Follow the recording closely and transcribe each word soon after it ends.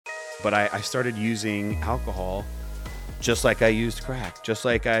But I started using alcohol just like I used crack, just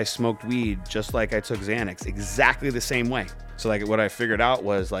like I smoked weed, just like I took Xanax, exactly the same way. So like what I figured out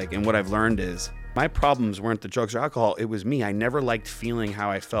was like, and what I've learned is my problems weren't the drugs or alcohol, it was me. I never liked feeling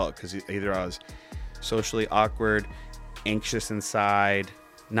how I felt because either I was socially awkward, anxious inside,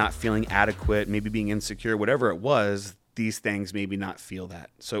 not feeling adequate, maybe being insecure, whatever it was, these things made me not feel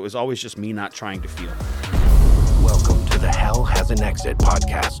that. So it was always just me not trying to feel. Welcome to the Hell Has an Exit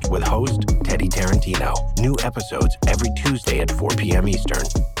podcast with host Teddy Tarantino. New episodes every Tuesday at 4 p.m. Eastern.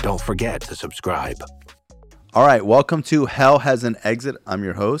 Don't forget to subscribe. All right, welcome to Hell Has an Exit. I'm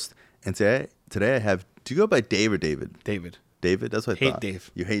your host, and today I have. Do you go by Dave or David? David. David. That's what I thought. Hate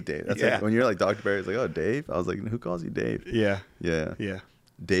Dave. You hate Dave. That's Yeah. like when you're like Dr. Barry's like, oh, Dave. I was like, who calls you Dave? Yeah. Yeah.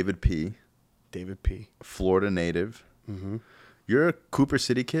 David P. David P. Florida native. Mm-hmm. You're a Cooper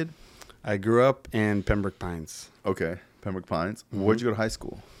City kid? I grew up in Pembroke Pines. Okay, Pembroke Pines. Mm-hmm. Where'd you go to high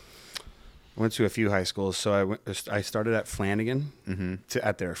school? I went to a few high schools. So I started at Flanagan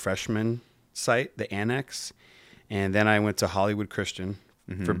at their freshman site, the Annex, and then I went to Hollywood Christian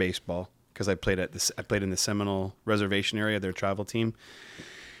for baseball because I played in the Seminole Reservation area, their travel team,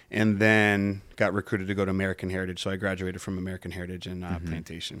 and then got recruited to go to American Heritage. So I graduated from American Heritage in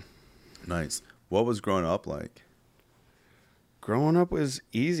Plantation. Nice. What was growing up like? Growing up was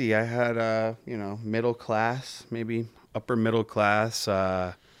easy. I had, middle class, maybe upper middle class.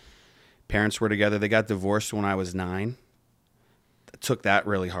 Parents were together. They got divorced when I was 9. I took that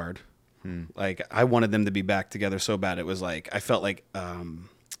really hard. Like, I wanted them to be back together so bad. It was like, I felt like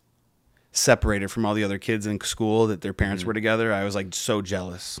separated from all the other kids in school that their parents were together. I was like so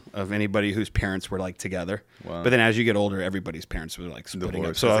jealous of anybody whose parents were like together. Wow. But then as you get older, everybody's parents were like splitting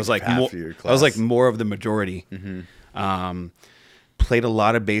up. Divorced. So I was like, more of the majority. Played a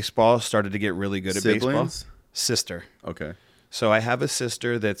lot of baseball, started to get really good at baseball. Sister. Okay. So I have a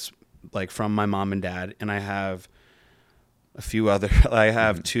sister that's like from my mom and dad, and I have a few other, I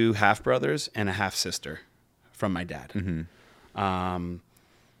have 2 half brothers and a half sister from my dad.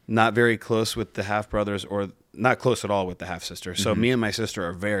 Not very close with the half brothers, or not close at all with the half sister. So me and my sister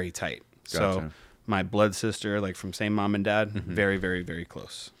are very tight. Gotcha. So my blood sister, like from same mom and dad, very, very, very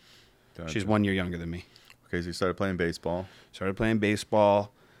close. Gotcha. She's 1 year younger than me. Okay, so you started playing baseball.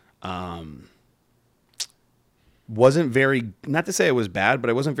 Wasn't very, not to say it was bad, but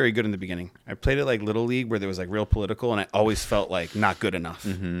I wasn't very good in the beginning. I played it like Little League where there was like real political, and I always felt like not good enough.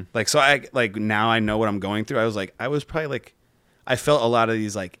 Like, so I, like, now I know what I'm going through. I was probably like, I felt a lot of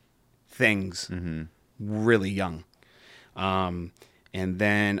these like things really young. And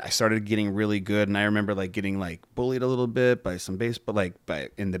then I started getting really good, and I remember like getting like bullied a little bit by some baseball, like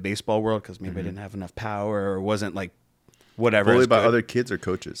in the baseball world, because maybe I didn't have enough power or wasn't like whatever. Bullied by other kids or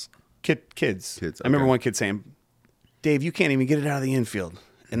coaches? Kids. Okay. I remember one kid saying, "Dave, you can't even get it out of the infield,"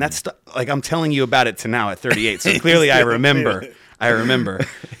 and that's like I'm telling you about it to now at 38. So clearly, I remember.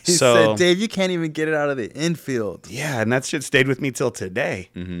 He said, "Dave, you can't even get it out of the infield." Yeah, and that shit stayed with me till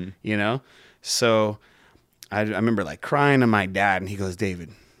today. You know, so. I remember like crying to my dad, and he goes,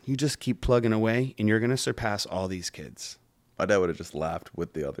 "David, you just keep plugging away, and you're going to surpass all these kids." My dad would have just laughed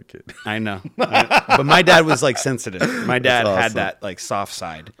with the other kid. I know. But my dad was like sensitive. My dad awesome. had that like soft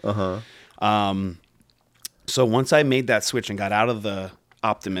side. So once I made that switch and got out of the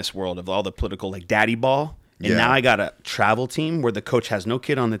optimist world of all the political like daddy ball, and now I got a travel team where the coach has no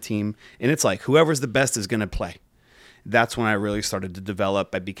kid on the team, and it's like whoever's the best is going to play. That's when I really started to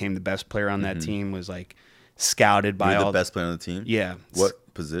develop. I became the best player on that team, was like scouted by You're all the best player on the team? Yeah.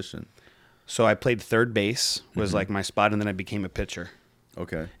 What position? So I played third base was like my spot, and then I became a pitcher.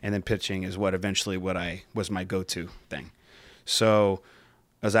 Okay. And then pitching is what was my go-to thing. So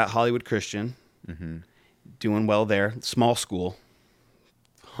I was at Hollywood Christian, doing well there. Small school,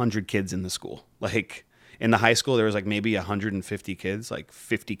 100 kids in the school. Like in the high school, there was like maybe 150 kids, like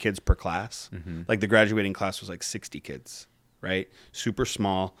 50 kids per class. Like the graduating class was like 60 kids, right? Super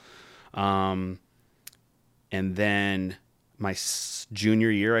small. And then my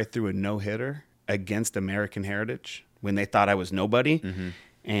junior year, I threw a no-hitter against American Heritage when they thought I was nobody.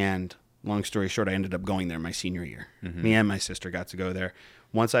 And long story short, I ended up going there my senior year. Me and my sister got to go there.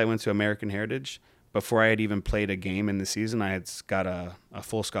 Once I went to American Heritage, before I had even played a game in the season, I had got a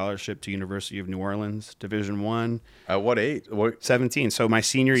full scholarship to University of New Orleans, Division I. At what age? 17. So my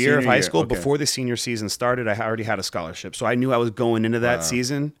senior year of high school, before the senior season started, I already had a scholarship. So I knew I was going into that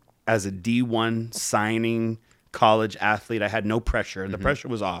season as a D1 signing college athlete. I had no pressure. The pressure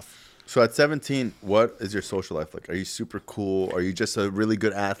was off. So at 17, what is your social life like? Are you super cool? Are you just a really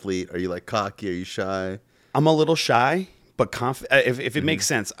good athlete? Are you like cocky? Are you shy? I'm a little shy, but confident. If it makes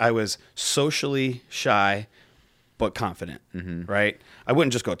sense, I was socially shy, but confident, right? I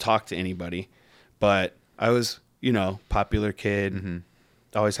wouldn't just go talk to anybody, but I was, popular kid,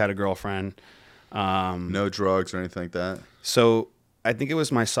 always had a girlfriend. No drugs or anything like that? So I think it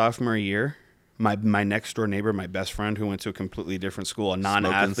was my sophomore year. My next door neighbor, my best friend, who went to a completely different school, a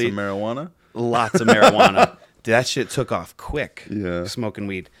non-athlete. Smoking some marijuana? Lots of marijuana. That shit took off quick. Yeah. Smoking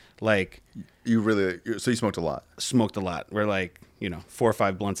weed. Like, So you smoked a lot? smoked a lot. We're like, 4 or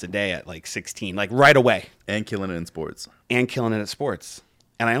 5 blunts a day at like 16, like right away. And killing it in sports. And killing it at sports.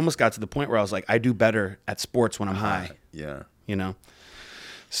 And I almost got to the point where I was like, I do better at sports when I'm high. Yeah.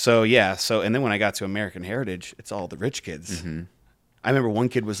 So, yeah. And then when I got to American Heritage, it's all the rich kids. I remember one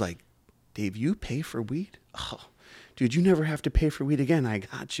kid was like, Dave, you pay for weed? Oh, dude, you never have to pay for weed again. I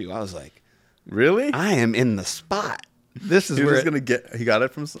got you. I was like, really? I am in the spot. This is where he got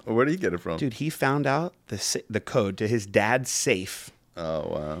it from. Where did he get it from? Dude, he found out the code to his dad's safe. Oh,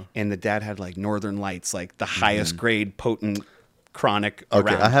 wow. And the dad had like Northern Lights, like the highest grade potent chronic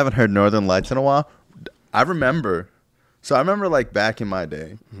Okay, around. I haven't heard Northern Lights in a while. I remember like back in my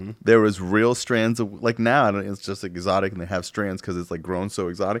day, there was real strands of, like now it's just exotic and they have strands because it's like grown so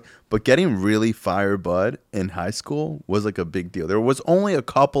exotic. But getting really fire bud in high school was like a big deal. There was only a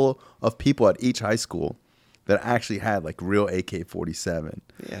couple of people at each high school that actually had like real AK-47.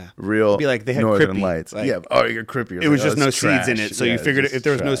 Yeah. Real It'd be like they had Northern Crippy, Lights. like, yeah. Oh, you're Crippy. It was just no it's seeds in trash. it. So you Yeah, figured it's if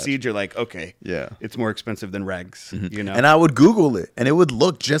there was no trash. seeds, you're like, okay, Yeah. it's more expensive than regs, And I would Google it, and it would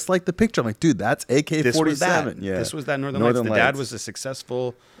look just like the picture. I'm like, dude, that's AK-47. This was that. Yeah. This was that Northern Lights. The dad was a successful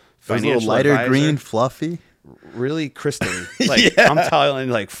It was a financial little lighter advisor. green, fluffy. Really crystally. Like, I'm telling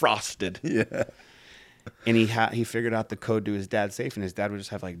you, like frosted. Yeah. And he figured out the code to his dad's safe, and his dad would just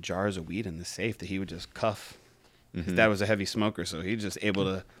have like jars of weed in the safe that he would just cuff. His dad was a heavy smoker, so he just able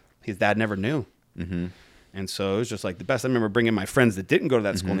to. His dad never knew, and so it was just like the best. I remember bringing my friends that didn't go to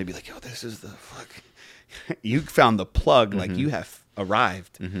that school, and they'd be like, "Yo, this is the fuck. You found the plug. Like you have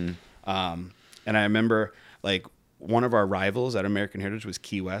arrived." And I remember like one of our rivals at American Heritage was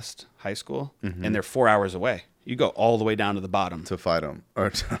Key West High School, and they're 4 hours away. You go all the way down to the bottom To fight them.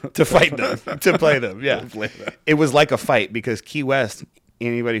 Or to fight them, to play them. Yeah, it was like a fight because Key West.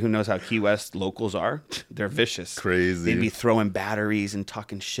 Anybody who knows how Key West locals are, they're vicious. Crazy. They'd be throwing batteries and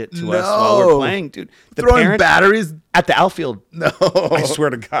talking shit to us while we're playing, dude. Throwing batteries at the outfield. No. I swear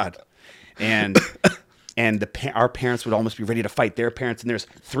to God. And our parents would almost be ready to fight their parents, and there's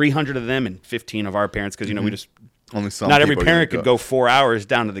 300 of them and 15 of our parents because we just Only some. not every people parent are could go 4 hours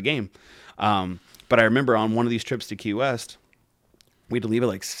down to the game. But I remember on one of these trips to Key West, we'd leave at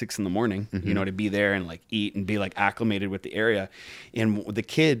like 6 a.m, to be there and like eat and be like acclimated with the area. And the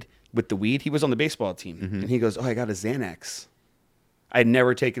kid with the weed, he was on the baseball team. And he goes, "Oh, I got a Xanax." I had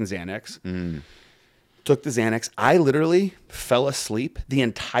never taken Xanax. Took the Xanax. I literally fell asleep the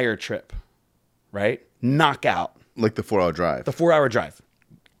entire trip, right? Knockout. Like the 4-hour drive. The 4-hour drive.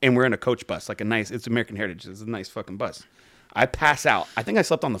 And we're in a coach bus, like it's American Heritage. It's a nice fucking bus. I pass out. I think I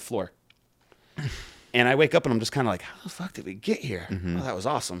slept on the floor. And I wake up and I'm just kind of like, how the fuck did we get here? Oh, that was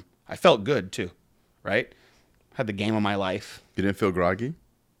awesome. I felt good too, right? Had the game of my life. You didn't feel groggy?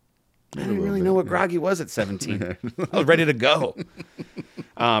 I didn't really know what groggy was at 17. I was ready to go.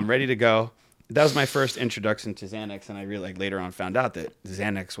 Ready to go. That was my first introduction to Xanax, and I really like later on found out that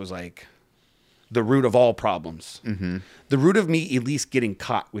Xanax was like the root of all problems. The root of me at least getting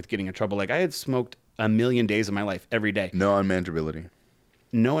caught with getting in trouble. Like I had smoked a million days of my life every day. No unmanageability.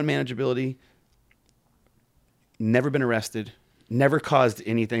 No unmanageability. Never been arrested. Never caused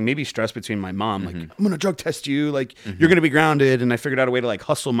anything. Maybe stress between my mom. Like, I'm going to drug test you. Like, you're going to be grounded. And I figured out a way to like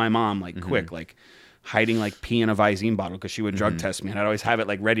hustle my mom like quick. Like hiding like pee in a Visine bottle because she would drug test me. And I'd always have it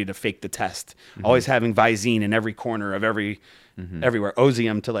like ready to fake the test. Always having Visine in every corner of everywhere.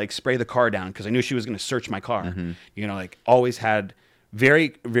 Ozium to like spray the car down because I knew she was going to search my car. Like always had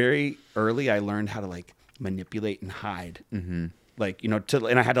very, very early. I learned how to like manipulate and hide. Like, and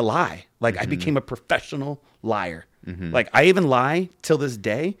I had to lie. Like I became a professional liar. Like I even lie till this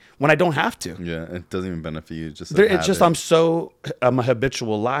day when I don't have to. Yeah, it doesn't even benefit you. It's just I'm a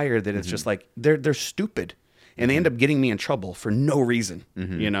habitual liar that it's just like they're stupid, and they end up getting me in trouble for no reason.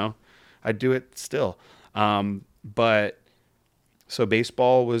 I do it still. But so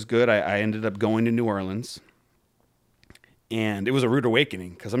baseball was good. I ended up going to New Orleans, and it was a rude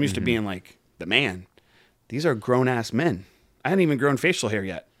awakening because I'm used to being like the man. These are grown ass men. I hadn't even grown facial hair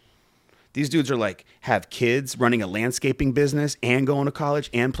yet. These dudes are like, have kids, running a landscaping business and going to college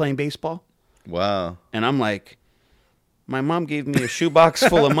and playing baseball. Wow. And I'm like, my mom gave me a shoebox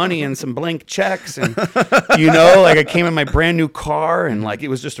full of money and some blank checks. And, like I came in my brand new car and like, it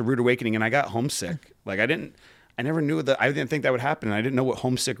was just a rude awakening and I got homesick. Like I never knew I didn't think that would happen. And I didn't know what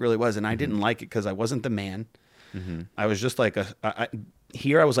homesick really was. And I didn't like it because I wasn't the man. I was just like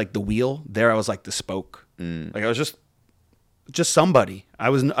here I was like the wheel. There I was like the spoke. Like I was just somebody. I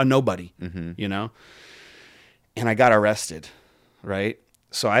was a nobody, you know? And I got arrested, right?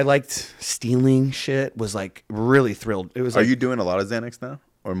 So I liked stealing shit, was like really thrilled. It was. Are you doing a lot of Xanax now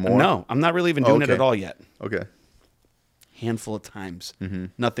or more? No, I'm not really even doing it at all yet. Okay. Handful of times.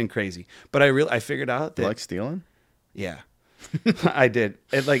 Nothing crazy. But I figured out that. You like stealing? Yeah. I did.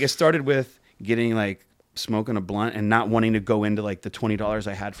 It started with getting like smoking a blunt and not wanting to go into like the $20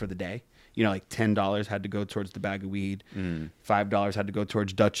 I had for the day. You know, like $10 had to go towards the bag of weed. $5 had to go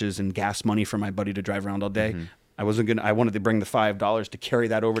towards Dutches and gas money for my buddy to drive around all day. I wanted to bring the $5 to carry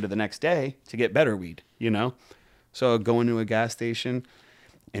that over to the next day to get better weed, you know? So I'd go into a gas station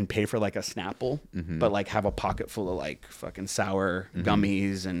and pay for like a Snapple, but like have a pocket full of like fucking sour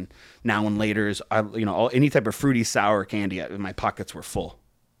gummies and now and laters, any type of fruity sour candy. My pockets were full,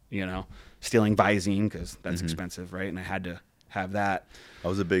 you know, stealing Visine because that's expensive, right? And I had to have that. I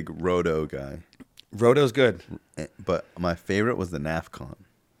was a big Roto guy. Roto's good. But my favorite was the NAFCON.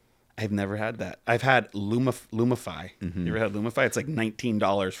 I've never had that. I've had Lumify. You ever had Lumify? It's like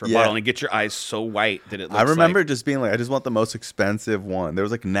 $19 for a bottle, and it gets your eyes so white that it looks I remember like... just being like, I just want the most expensive one. There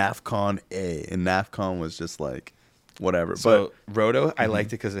was like NAFCON A, and NAFCON was just like, whatever. So Roto, I liked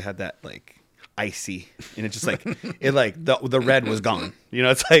it because it had that like icy, and it just like, it like, the red was gone. You know,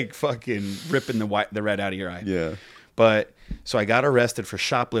 it's like fucking ripping the red out of your eye. Yeah. But, so I got arrested for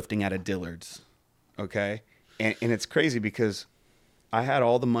shoplifting at a Dillard's, okay? And it's crazy because... I had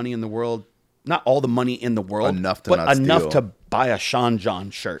all the money in the world, not all the money in the world, enough to buy a Sean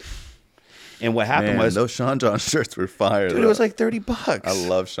John shirt. And what happened was those Sean John shirts were fire. Dude, it was like $30. I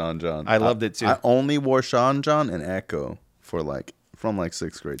love Sean John. I loved it too. I only wore Sean John and Echo from like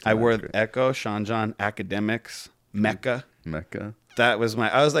 6th grade. I wore Echo, Sean John, Academics, Mecca. That was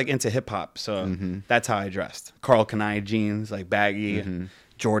I was like into hip hop, so that's how I dressed. Carl Kanai jeans, like baggy,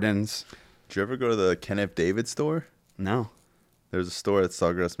 Jordans. Did you ever go to the Kenneth David store? No. There's a store at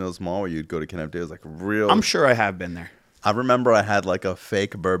Sawgrass Mills Mall where you'd go to Kenneth David. It was like real. I'm sure I have been there. I remember I had like a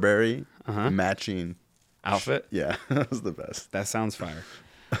fake Burberry matching outfit. Yeah, that was the best. That sounds fire.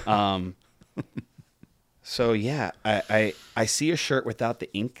 So yeah, I see a shirt without the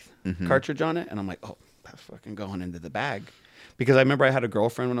ink cartridge on it, and I'm like, oh, that's fucking going into the bag. Because I remember I had a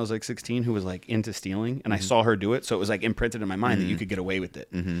girlfriend when I was like 16 who was like into stealing, and I saw her do it, so it was like imprinted in my mind that you could get away with it.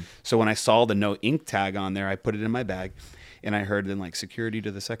 So when I saw the no ink tag on there, I put it in my bag. And I heard then like security to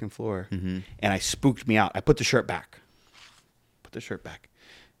the second floor, and I spooked me out. I put the shirt back.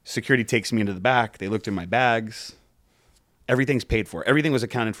 Security takes me into the back. They looked in my bags. Everything's paid for. Everything was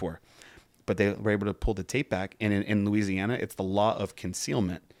accounted for. But they were able to pull the tape back. And in Louisiana, it's the law of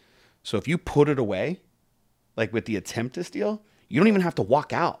concealment. So if you put it away, like with the attempt to steal, you don't even have to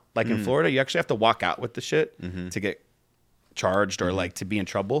walk out. Like in Florida, you actually have to walk out with the shit to get charged or like to be in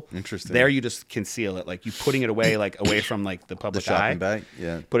trouble. Interesting. There you just conceal it, like you putting it away, like away from like the public the shopping eye. Bag,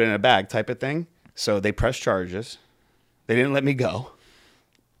 yeah. Put it in a bag type of thing. So they pressed charges. They didn't let me go.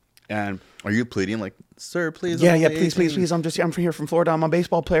 And are you pleading like, sir, please? Yeah, please. I'm here from Florida. I'm a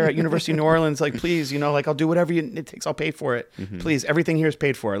baseball player at University of New Orleans. Like, please, like I'll do whatever it takes. I'll pay for it. Please, everything here is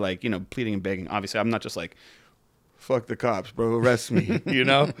paid for. Like, pleading and begging. Obviously, I'm not just like, fuck the cops, bro. Arrest me.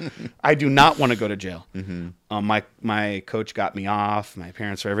 I do not want to go to jail. My coach got me off. My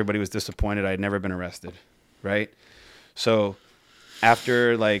parents, everybody was disappointed. I had never been arrested, right? So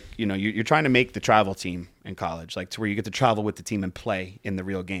after you're trying to make the travel team in college, like to where you get to travel with the team and play in the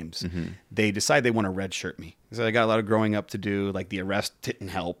real games. They decide they want to redshirt me. So I got a lot of growing up to do. Like the arrest didn't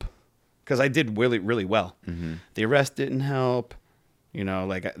help because I did really, really well. The arrest didn't help.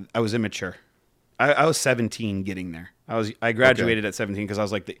 I was immature. I was 17 getting there. I graduated at 17 because I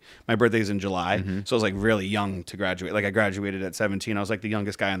was like my birthday's in July, so I was like really young to graduate. Like I graduated at 17. I was like the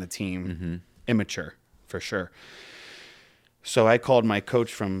youngest guy on the team. Immature for sure. So I called my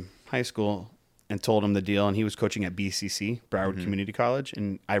coach from high school and told him the deal, and he was coaching at BCC, Broward Community College,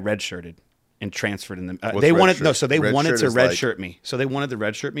 and I redshirted and transferred in the. They wanted to redshirt me. So they wanted to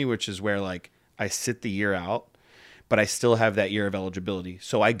redshirt me, which is where like I sit the year out, but I still have that year of eligibility.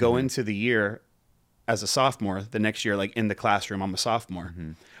 So I go into the year as a sophomore. The next year, like in the classroom, I'm a sophomore,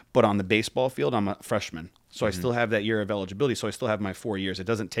 but on the baseball field, I'm a freshman. So I still have that year of eligibility. So I still have my 4 years. It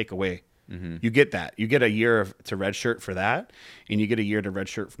doesn't take away. You get that. You get a year to redshirt for that, and you get a year to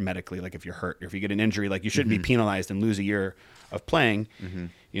redshirt medically. Like if you're hurt, or if you get an injury, like you shouldn't be penalized and lose a year of playing.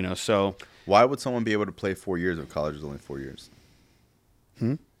 So why would someone be able to play 4 years if college is only 4 years?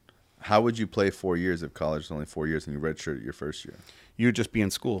 How would you play 4 years if college is only 4 years and you redshirt your first year? You would just be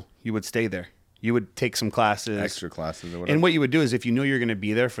in school. You would stay there. You would take some classes, Extra classes or whatever. and what you would do is if you knew you're going to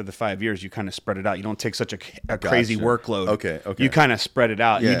be there for the 5 years, you kind of spread it out. You don't take such a crazy workload. Okay. You kind of spread it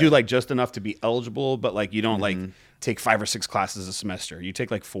out. Yeah. You do like just enough to be eligible, but like you don't like take 5 or 6 classes a semester. You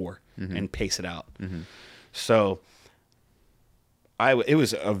take like 4 and pace it out. So it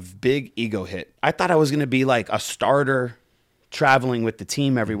was a big ego hit. I thought I was going to be like a starter traveling with the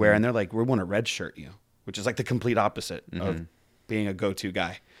team everywhere. And they're like, we want to redshirt you, which is like the complete opposite of being a go-to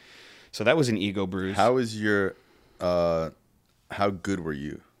guy. So that was an ego bruise. How was your, how good were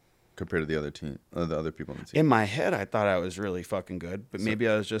you compared to the other team, the other people on the team? In my head, I thought I was really fucking good, but maybe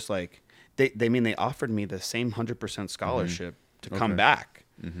I was just like, they offered me the same 100% scholarship to come back.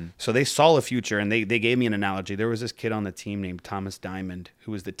 So they saw a future, and they gave me an analogy. There was this kid on the team named Thomas Diamond,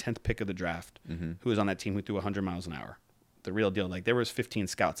 who was the 10th pick of the draft, who was on that team who threw 100 miles an hour. The real deal. Like there was 15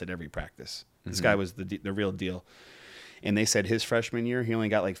 scouts at every practice. This guy was the real deal. And they said his freshman year, he only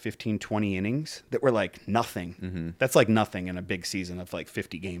got like 15, 20 innings that were like nothing. That's like nothing in a big season of like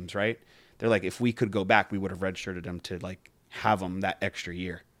 50 games, right? They're like, if we could go back, we would have redshirted him to like have him that extra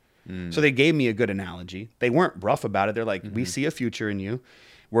year. So they gave me a good analogy. They weren't rough about it. They're like, we see a future in you.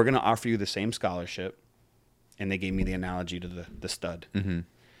 We're going to offer you the same scholarship. And they gave me the analogy to the stud.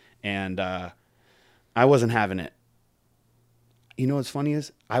 And I wasn't having it. You know what's funny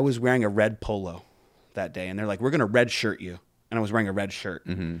is I was wearing a red polo that day, and they're like, we're going to red shirt you. And I was wearing a red shirt.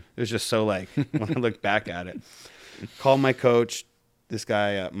 It was just so like, when I look back at it, called my coach, this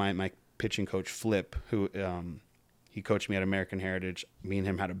guy, my pitching coach, Flip, who he coached me at American Heritage. Me and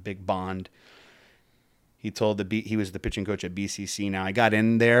him had a big bond. He was the pitching coach at BCC. Now I got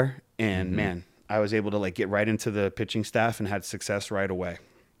in there, and man, I was able to like get right into the pitching staff and had success right away.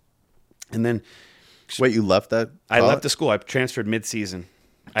 And then, Wait, you left that? I left the school. I transferred mid-season.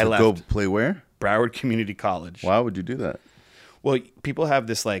 I left. Go play where? Broward Community College. Why would you do that? Well, people have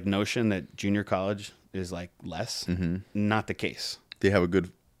this like notion that junior college is like less. Not the case. They have a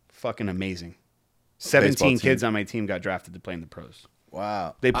good. Fucking amazing. 17 team. kids on my team got drafted to play in the pros.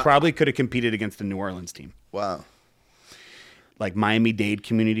 Wow. They probably could have competed against the New Orleans team. Wow. Like Miami-Dade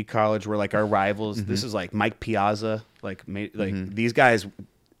Community College were like our rivals. This is like Mike Piazza. Like these guys,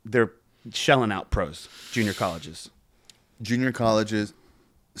 they're shelling out pros, junior colleges. Junior colleges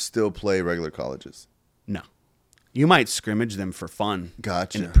still play regular colleges. No. You might scrimmage them for fun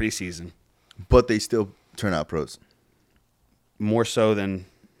Gotcha. in the preseason. But they still turn out pros. More so than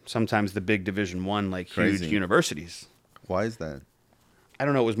sometimes the big Division I, like Crazy. huge universities. Why is that? I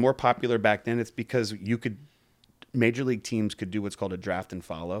don't know. It was more popular back then. It's because major league teams could do what's called a draft and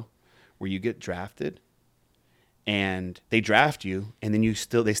follow, where you get drafted and they draft you, and then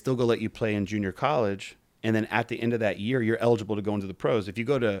they still go let you play in junior college. And then at the end of that year, you're eligible to go into the pros. If you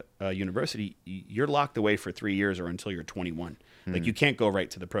go to a university, you're locked away for 3 years or until you're 21. Like you can't go right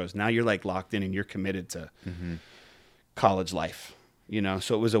to the pros. Now you're like locked in and you're committed to college life, you know?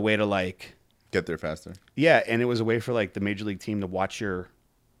 So it was a way to like Get there faster. Yeah, and it was a way for like the major league team to watch your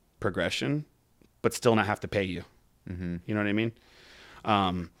progression, but still not have to pay you. You know what I mean?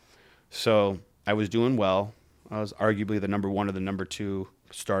 So I was doing well. I was arguably the number 1 or the number 2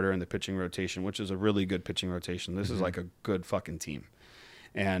 starter in the pitching rotation, which is a really good pitching rotation. This is like a good fucking team.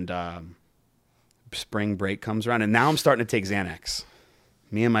 And spring break comes around, and now I'm starting to take Xanax.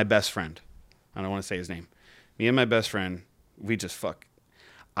 Me and my best friend. I don't want to say his name. Me and my best friend, we just fuck.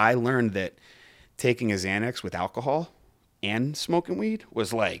 I learned that taking a Xanax with alcohol and smoking weed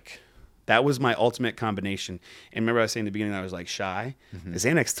was like, that was my ultimate combination. And remember I was saying in the beginning that I was like shy? The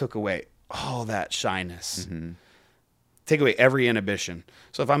Xanax took away all that shyness. Take away every inhibition.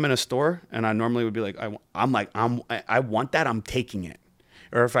 So if I'm in a store and I normally would be like, I want that, I'm taking it.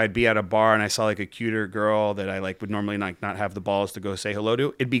 Or if I'd be at a bar and I saw like a cuter girl that I like would normally like not have the balls to go say hello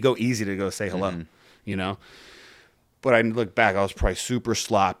to, it'd go easy to go say hello, you know? But I look back, I was probably super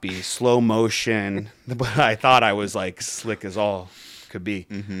sloppy, slow motion, but I thought I was like slick as all could be.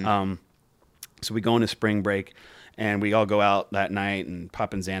 So we go into spring break and we all go out that night and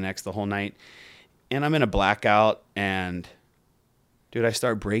popping Xanax the whole night. And I'm in a blackout, and dude, I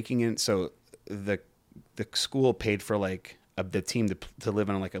start breaking in. So the school paid for like the team to live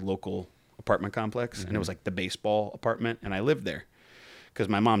in like a local apartment complex, and it was like the baseball apartment, and I lived there because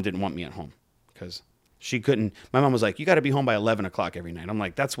my mom didn't want me at home because she couldn't. My mom was like, "You got to be home by 11 o'clock every night." I'm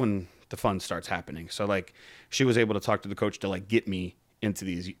like, "That's when the fun starts happening." So like, she was able to talk to the coach to like get me into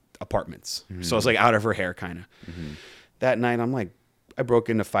these apartments. So I was like out of her hair, kind of. That night, I'm like. I broke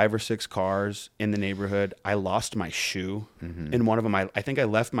into 5 or 6 cars in the neighborhood. I lost my shoe. In one of them, I think I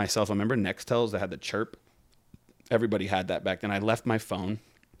left myself. I remember Nextels that had the chirp. Everybody had that back then. I left my phone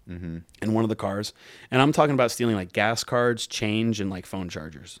in one of the cars. And I'm talking about stealing like gas cards, change, and like phone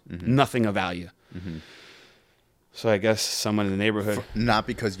chargers. Nothing of value. So I guess someone in the neighborhood. Not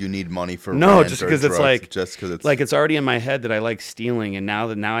because you need money for No, rent just or because it's drugs, like just because it's like it's already in my head that I like stealing, and now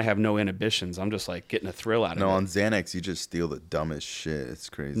I have no inhibitions. I'm just like getting a thrill out of it. no, on Xanax you just steal the dumbest shit. It's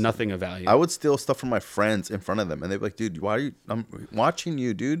crazy. Nothing of value. I would steal stuff from my friends in front of them, and they'd be like, "Dude, why are you? I'm watching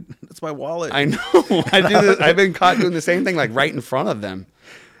you, dude. That's my wallet." I know. I do this. I've been caught doing the same thing, like right in front of them.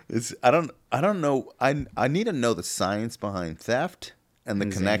 I don't know. I need to know the science behind theft and the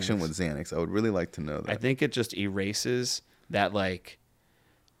connection with Xanax. I would really like to know that. I think it just erases that like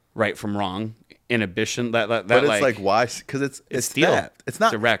right from wrong inhibition. That but it's like why? Because it's steal. theft. It's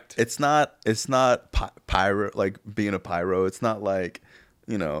not direct. It's not pyro, like being a pyro. It's not like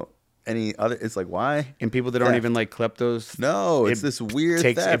any other. It's like why? And people that aren't even like kleptos. No, it's this weird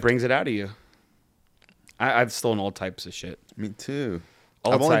theft. It brings it out of you. I've stolen all types of shit. Me too.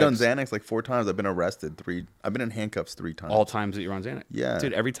 All I've only done types. Xanax like 4 times. I've been arrested 3. I've been in handcuffs 3 times. All times that you're on Xanax. Yeah.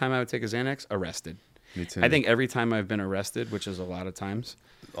 Dude, every time I would take a Xanax, arrested. Me too. I think every time I've been arrested, which is a lot of times.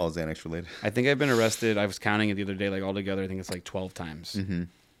 All Xanax related. I think I've been arrested. I was counting it the other day, like altogether, I think it's like 12 times.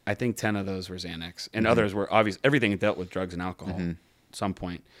 I think 10 of those were Xanax. And others were obvious. Everything dealt with drugs and alcohol at some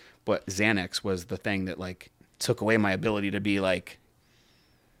point. But Xanax was the thing that like took away my ability to be like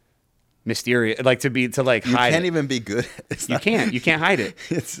mysterious, like to hide. You can't even be good. You can't hide it.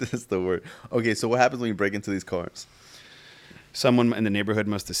 It's the word. Okay, so what happens when you break into these cars? Someone in the neighborhood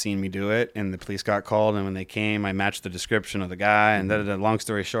must have seen me do it, and the police got called. And when they came, I matched the description of the guy. And long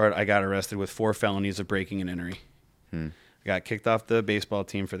story short, I got arrested with 4 felonies of breaking and entering. I got kicked off the baseball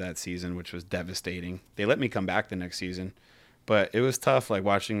team for that season, which was devastating. They let me come back the next season, but it was tough, like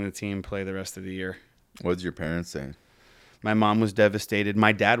watching the team play the rest of the year. What did your parents say? My mom was devastated.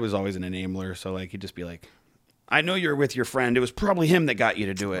 My dad was always an enabler, so like he'd just be like, "I know you're with your friend. It was probably him that got you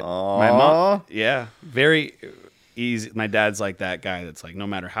to do it." Aww. My mom, yeah, very easy. My dad's like that guy that's like, no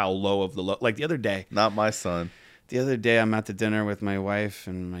matter how low of the low. Like the other day, Not my son. I'm at the dinner with my wife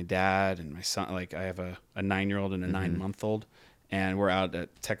and my dad and my son. Like I have a 9-year-old and a 9-month-old, and we're out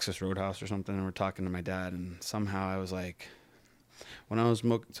at Texas Roadhouse or something, and we're talking to my dad, and somehow I was like, when I was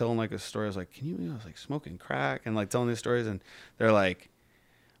telling like a story, I was like, I was like smoking crack and like telling these stories, and they're like,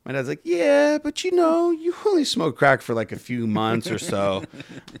 my dad's like, yeah, but you only smoked crack for like a few months or so.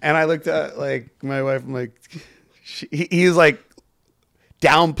 And I looked at like my wife, I'm like, he's like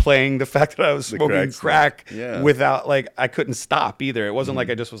downplaying the fact that I was smoking crack without like, I couldn't stop either. It wasn't like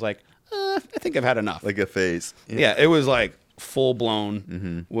I just was like, I think I've had enough. Like a phase. Yeah, it was like full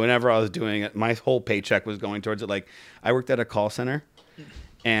blown. Whenever I was doing it, my whole paycheck was going towards it. Like I worked at a call center,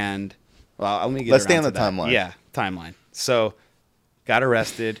 and let me get. Let's stay on the that. timeline. Yeah, timeline. So, got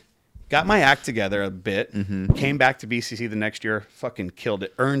arrested, got my act together a bit, came back to BCC the next year, fucking killed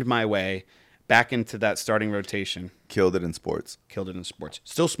it, earned my way back into that starting rotation. Killed it in sports.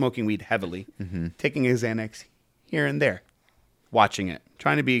 Still smoking weed heavily, taking a Xanax here and there, watching it,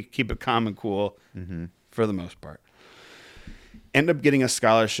 trying to keep it calm and cool for the most part. End up getting a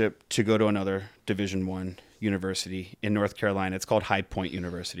scholarship to go to another Division I university in North Carolina. It's called High Point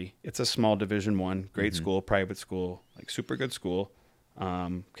University. It's a small Division I, great school, private school, like super good school,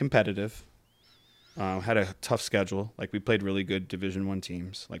 competitive. Had a tough schedule. Like we played really good Division I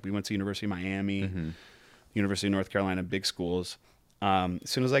teams. Like we went to University of Miami, University of North Carolina, big schools. As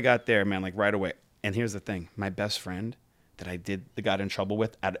soon as I got there, man, like right away. And here's the thing: my best friend that got in trouble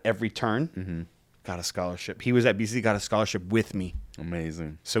with at every turn. Got a scholarship. He was at BC, got a scholarship with me.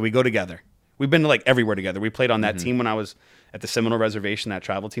 Amazing. So we go together. We've been to like everywhere together. We played on that team when I was at the Seminole Reservation, that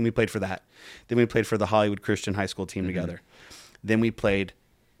travel team. We played for that. Then we played for the Hollywood Christian High School team together. Then we played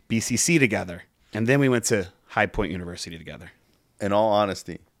BCC together. And then we went to High Point University together. In all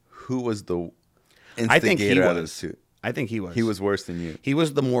honesty, who was the instigator out of the two? I think he was. He was worse than you. He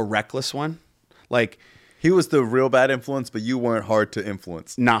was the more reckless one. Like, he was the real bad influence, but you weren't hard to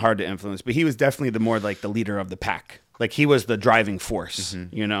influence. Not hard to influence, but he was definitely the more like the leader of the pack. Like he was the driving force,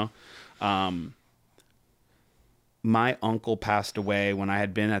 you know? My uncle passed away when I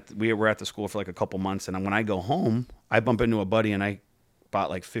had been we were at the school for like a couple months. And when I go home, I bump into a buddy and I bought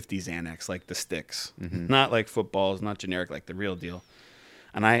like 50 Xanax, like the sticks, not like footballs, not generic, like the real deal.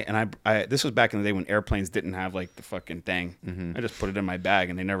 And I this was back in the day when airplanes didn't have like the fucking thing. I just put it in my bag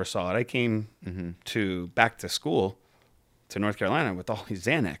and they never saw it. I came back to school to North Carolina with all these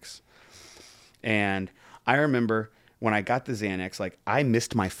Xanax. And I remember when I got the Xanax, like I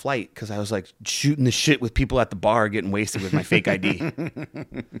missed my flight because I was like shooting the shit with people at the bar, getting wasted with my fake ID.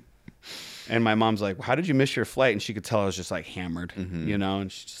 And my mom's like, how did you miss your flight? And she could tell I was just like hammered, you know,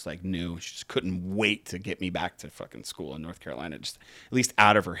 and she just like knew. She just couldn't wait to get me back to fucking school in North Carolina, just at least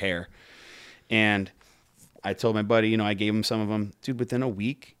out of her hair. And I told my buddy, you know, I gave him some of them. Dude, within a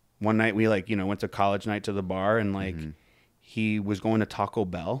week, one night we like, you know, went to college night to the bar and like he was going to Taco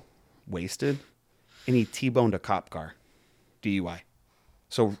Bell, wasted, and he T-boned a cop car, DUI.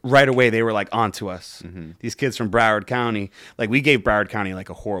 So right away they were like onto us. These kids from Broward County, like we gave Broward County like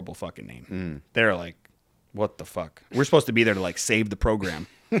a horrible fucking name. They're like, what the fuck? We're supposed to be there to like save the program.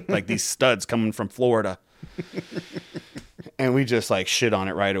 Like these studs coming from Florida. And we just like shit on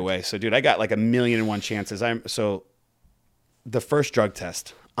it right away. So dude, I got like 1,000,001 chances. So the first drug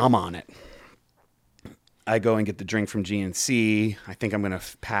test, I'm on it. I go and get the drink from GNC. I think I'm going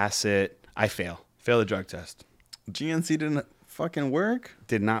to pass it. I fail the drug test. GNC didn't fucking work?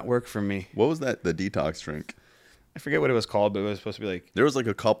 Did not work for me. What was that? The detox drink? I forget what it was called, but it was supposed to be like... There was like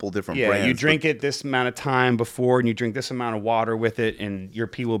a couple different brands. Yeah, you drink it this amount of time before, and you drink this amount of water with it, and your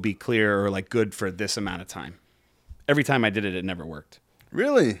pee will be clear or like good for this amount of time. Every time I did it, it never worked.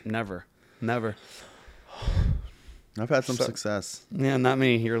 Really? Never. I've had some success. Yeah, not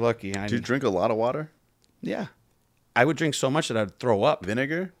me. You're lucky. Do you drink a lot of water? Yeah. I would drink so much that I'd throw up.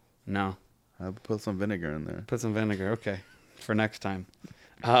 Vinegar? No. I would put some vinegar in there. Put some vinegar. Okay. For next time.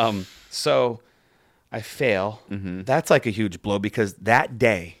 So I fail. That's like a huge blow because that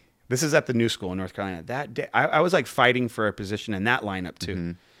day, this is at the new school in North Carolina. That day, I was like fighting for a position in that lineup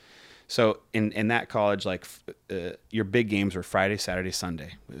too. So in that college, like your big games were Friday, Saturday,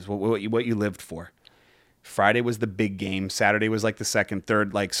 Sunday. Is what you lived for. Friday was the big game. Saturday was like the second,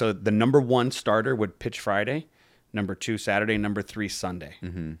 third. Like so, the number one starter would pitch Friday, number 2 Saturday, number 3 Sunday.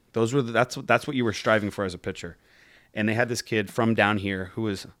 Those were that's what you were striving for as a pitcher. And they had this kid from down here who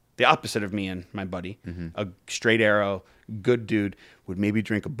was the opposite of me and my buddy, a straight arrow, good dude, would maybe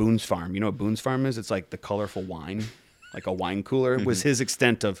drink a Boone's Farm. You know what Boone's Farm is? It's like the colorful wine, like a wine cooler. Was his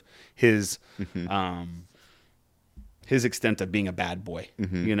extent of his extent of being a bad boy.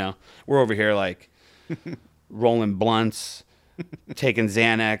 You know, we're over here like rolling blunts, taking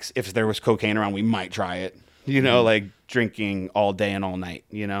Xanax. If there was cocaine around, we might try it. You know, like drinking all day and all night.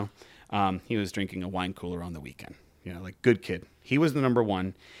 You know, he was drinking a wine cooler on the weekend. You know, like good kid. He was the number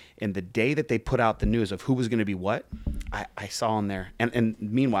one. And the day that they put out the news of who was going to be what, I saw him there. And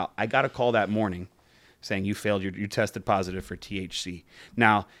meanwhile, I got a call that morning saying you failed. You tested positive for THC.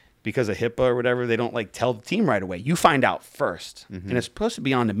 Now, because of HIPAA or whatever, they don't like tell the team right away. You find out first. And it's supposed to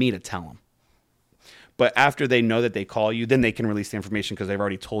be on to me to tell them. But after they know that they call you, then they can release the information because they've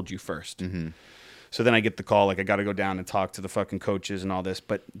already told you first. So then I get the call, like I got to go down and talk to the fucking coaches and all this.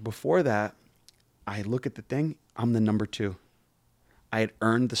 But before that, I look at the thing, I'm the number 2. I had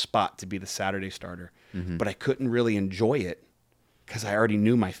earned the spot to be the Saturday starter, but I couldn't really enjoy it because I already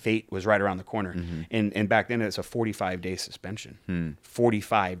knew my fate was right around the corner. And back then it's a 45-day suspension.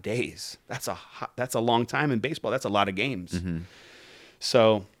 45 days. That's a long time in baseball. That's a lot of games.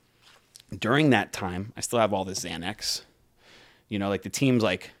 So during that time, I still have all this Xanax. You know, like the teams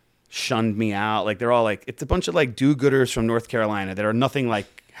like shunned me out. Like they're all like, it's a bunch of like do-gooders from North Carolina that are nothing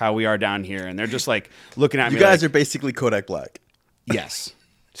like how we are down here. And they're just like looking at me. You guys like, are basically Kodak Black. Yes.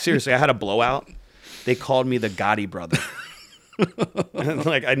 Seriously, I had a blowout. They called me the Gotti brother.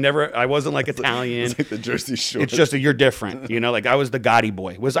 Like I wasn't like Italian. It's like the Jersey Shore. It's just you're different. You know, like I was the Gotti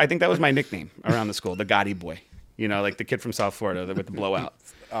boy. I think that was my nickname around the school, the Gotti boy. You know, like the kid from South Florida with the blowout.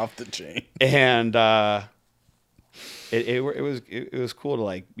 Off the chain. And it was cool to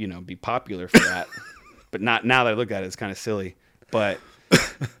like, you know, be popular for that. But not now that I look at it, it's kind of silly. But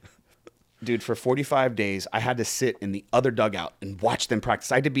dude, for 45 days, I had to sit in the other dugout and watch them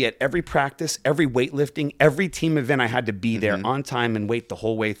practice. I had to be at every practice, every weightlifting, every team event. I had to be there on time and wait the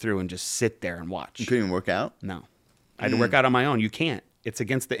whole way through and just sit there and watch. You couldn't even work out? No. I had to work out on my own. You can't. It's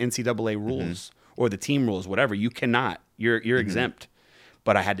against the NCAA rules or the team rules, whatever. You cannot. You're exempt.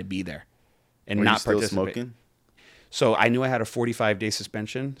 But I had to be there and Were not you still participate. Smoking? So I knew I had a 45-day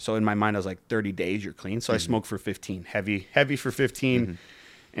suspension. So in my mind, I was like, 30 days, you're clean. So I smoked for 15, heavy for 15.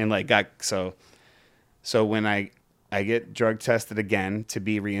 And like so when I get drug tested again to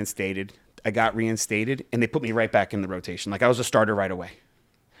be reinstated, I got reinstated and they put me right back in the rotation. Like I was a starter right away.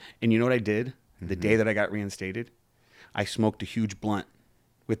 And you know what I did? The day that I got reinstated, I smoked a huge blunt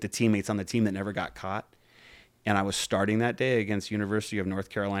with the teammates on the team that never got caught. And I was starting that day against University of North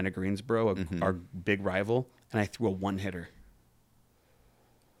Carolina, Greensboro, our big rival. And I threw a one-hitter.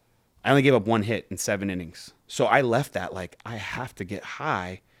 I only gave up 1 hit in 7 innings. So I left that like, I have to get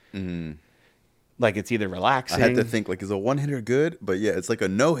high. Like it's either I relaxing. had to think like, is a one hitter good? But yeah, it's like a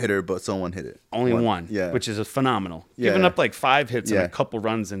no hitter, but someone hit it. Only one, Yeah. which is phenomenal. Yeah. Giving up like 5 hits and Yeah. a couple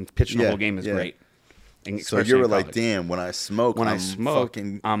runs and pitching the whole game is great. And So especially you were in like, college. damn, when I smoke, When I I'm smoke,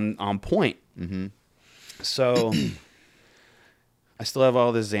 fucking... I'm on point. Mm-hmm. So I still have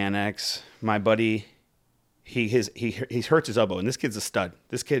all this Xanax. My buddy, he hurts his elbow, and this kid's a stud.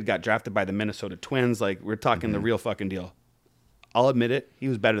 This kid got drafted by the Minnesota Twins. Like, we're talking the real fucking deal. I'll admit it. He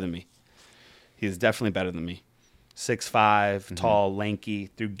was better than me. He was definitely better than me. 6'5", tall, lanky,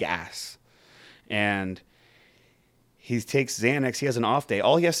 through gas. And he takes Xanax. He has an off day.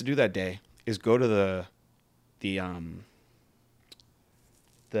 All he has to do that day is go to the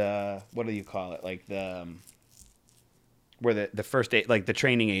what do you call it? Like where the first aid, like the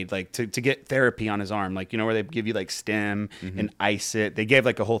training aid, like to get therapy on his arm, like, you know, where they give you like stim and ice it. They gave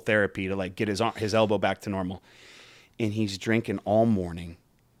like a whole therapy to like get his elbow back to normal. And he's drinking all morning,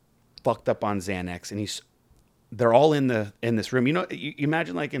 fucked up on Xanax, and they're all in this room. You know, you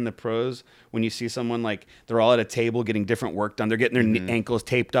imagine like in the pros when you see someone like they're all at a table getting different work done. They're getting their ankles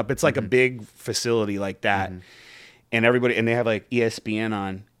taped up. It's like a big facility like that. And they have like ESPN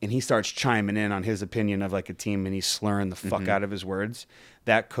on, and he starts chiming in on his opinion of like a team, and he's slurring the fuck out of his words.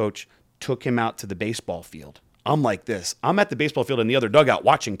 That coach took him out to the baseball field. I'm like this. I'm at the baseball field in the other dugout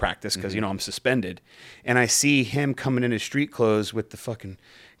watching practice because, you know, I'm suspended. And I see him coming in his street clothes with the fucking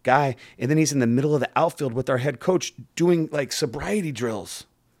guy. And then he's in the middle of the outfield with our head coach doing like sobriety drills.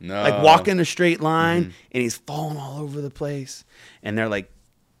 No. Like walking a straight line, and he's falling all over the place. And they're like,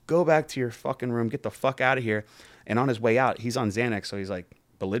 go back to your fucking room. Get the fuck out of here. And on his way out, he's on Xanax, so he's like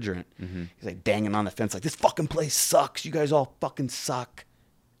belligerent. He's like banging on the fence like, this fucking place sucks. You guys all fucking suck.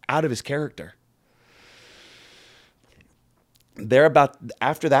 Out of his character.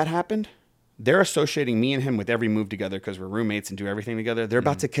 After that happened, they're associating me and him with every move together because we're roommates and do everything together. They're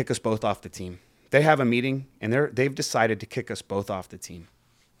about to kick us both off the team. They have a meeting, and they've decided to kick us both off the team.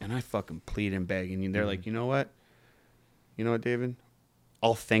 And I fucking plead and beg. And they're like, you know what? You know what, David?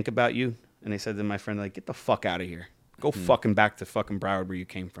 I'll think about you. And they said to my friend, like, get the fuck out of here. Go fucking back to fucking Broward where you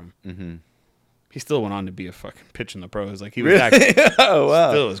came from. He still went on to be a fucking pitch in the pros. Like, he was back. Oh,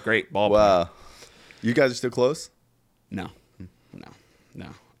 wow. Still was great ball player. Wow. You guys are still close? No.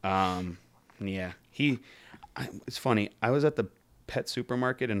 Yeah. It's funny. I was at the pet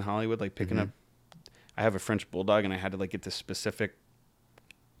supermarket in Hollywood, like picking up. I have a French bulldog, and I had to like get this specific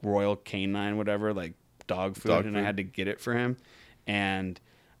Royal Canine, whatever, like dog food, and I had to get it for him. And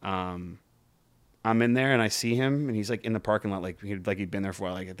I'm in there, and I see him, and he's like in the parking lot, like he'd been there for a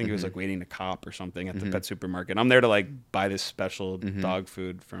while. Like I think he was like waiting to cop or something at the pet supermarket. I'm there to like buy this special dog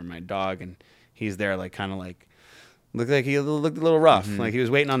food for my dog, and he's there like kind of like. Looked like he looked a little rough. Like he was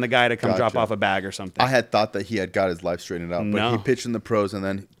waiting on the guy to come drop off a bag or something. I had thought that he had got his life straightened out, but he pitched in the pros and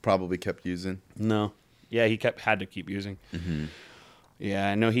then probably kept using. No. Yeah, he had to keep using. Yeah,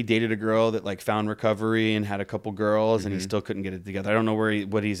 I know he dated a girl that like found recovery and had a couple girls, and he still couldn't get it together. I don't know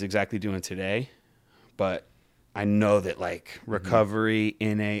what he's exactly doing today, but I know that like recovery,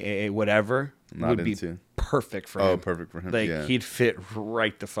 NAA, whatever would be perfect for him. Oh, perfect for him. Like he'd fit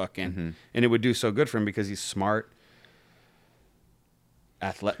right the fuck in, and it would do so good for him because he's smart.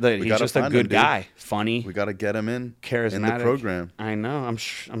 He's just a good guy, funny. We got to get him in, charismatic in the program. I know. I'm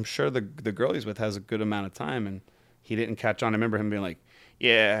sure the girl he's with has a good amount of time, and he didn't catch on. I remember him being like,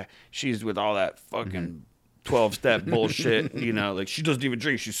 "Yeah, she's with all that fucking 12-step bullshit. You know, like she doesn't even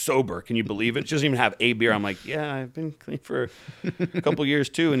drink. She's sober. Can you believe it? She doesn't even have a beer." I'm like, "Yeah, I've been clean for a couple years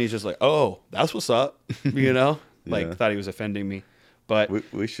too." And he's just like, "Oh, that's what's up." You know, like thought he was offending me, but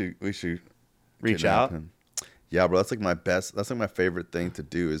we should reach out. Him. Yeah, bro, that's like my favorite thing to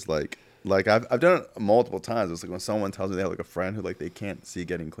do is like I've done it multiple times. It's like when someone tells me they have like a friend who like they can't see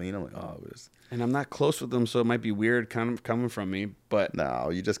getting clean, I'm like, oh, and I'm not close with them, so it might be weird kind of coming from me, but no,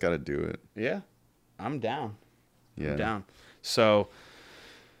 you just got to do it. Yeah, I'm down. Yeah. I'm down. So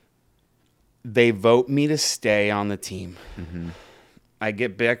they vote me to stay on the team. I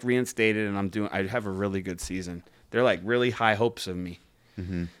get back reinstated, and I have a really good season. They're like really high hopes of me.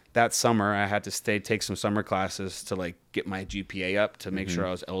 That summer, I had to take some summer classes to like get my GPA up to make sure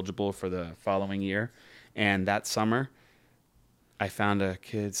I was eligible for the following year. And that summer, I found a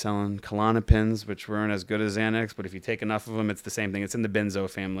kid selling Klonopins, which weren't as good as Xanax, but if you take enough of them, it's the same thing. It's in the benzo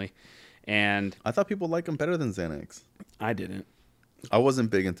family. And I thought people like them better than Xanax. I didn't. I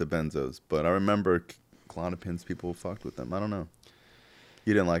wasn't big into benzos, but I remember Klonopins, people fucked with them. I don't know.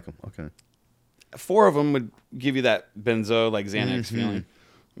 You didn't like them? Okay. 4 of them would give you that benzo, like Xanax feeling.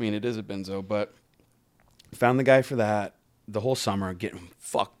 I mean, it is a benzo, but found the guy for that the whole summer getting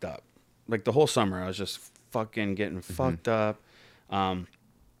fucked up. Like the whole summer, I was just fucking getting fucked up.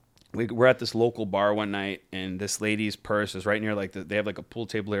 we're at this local bar one night, and this lady's purse is right near like they have like a pool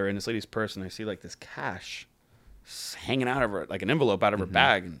table here, and this lady's purse, and I see like this cash hanging out of her, like an envelope out of her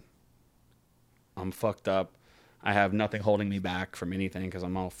bag, and I'm fucked up. I have nothing holding me back from anything because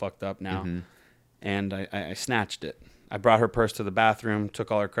I'm all fucked up now, and I snatched it. I brought her purse to the bathroom, took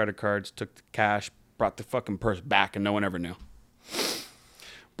all her credit cards, took the cash, brought the fucking purse back, and no one ever knew.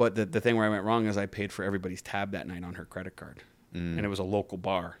 But the thing where I went wrong is I paid for everybody's tab that night on her credit card. And it was a local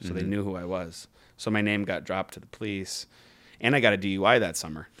bar, so they knew who I was. So my name got dropped to the police. And I got a DUI that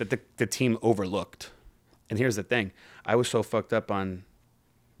summer that the team overlooked. And here's the thing. I was so fucked up on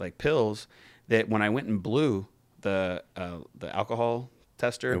like pills that when I went and blew the alcohol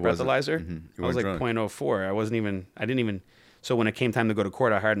tester, breathalyzer, I was like drunk. 0.04. I didn't even, so when it came time to go to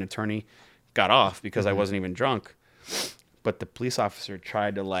court, I hired an attorney, got off because I wasn't even drunk. But the police officer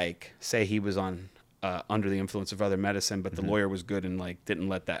tried to like say he was on under the influence of other medicine, but the lawyer was good and like didn't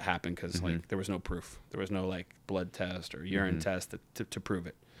let that happen because like there was no proof. There was no like blood test or urine test to prove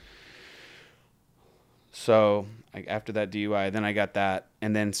it. So after that DUI, then I got that,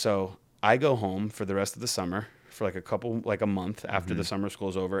 and then so I go home for the rest of the summer for like a month after the summer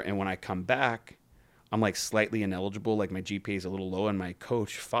school's over, and when I come back, I'm like slightly ineligible, like my GPA is a little low, and my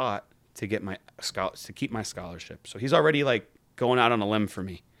coach fought to get to keep my scholarship. So he's already like going out on a limb for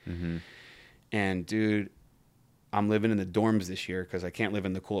me. And dude, I'm living in the dorms this year because I can't live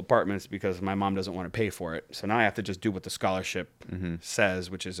in the cool apartments because my mom doesn't want to pay for it. So now I have to just do what the scholarship says,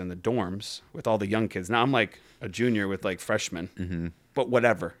 which is in the dorms with all the young kids. Now I'm like a junior with like freshmen, but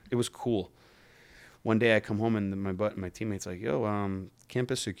whatever. It was cool. One day I come home and my teammate's like, yo,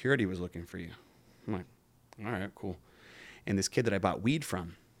 campus security was looking for you. I'm like, all right, cool. And this kid that I bought weed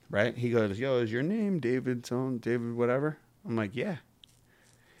from, right? He goes, yo, is your name David whatever? I'm like, yeah.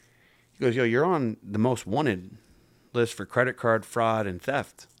 He goes, yo, you're on the most wanted list for credit card fraud and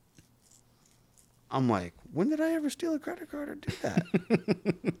theft. I'm like, when did I ever steal a credit card or do that?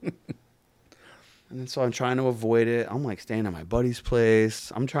 And then so I'm trying to avoid it. I'm like staying at my buddy's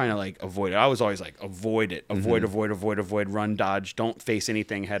place. I'm trying to like avoid it. I was always like, avoid it. Avoid, run, dodge. Don't face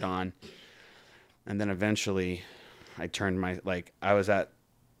anything head on. And then eventually I turned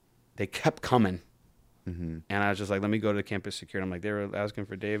they kept coming. And I was just like, let me go to campus security. I'm like, they were asking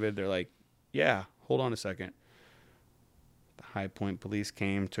for David. They're like, yeah, hold on a second. The High Point police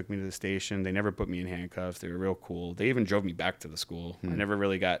came, took me to the station. They never put me in handcuffs. They were real cool. They even drove me back to the school. I never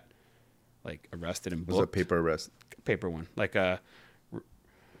really got like arrested and booked. Was it a paper arrest? Paper one. Like a,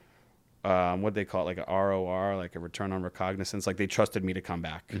 what they call it, like a ROR, like a return on recognizance. Like they trusted me to come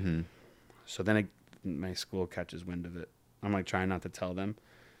back. So then my school catches wind of it. I'm like trying not to tell them.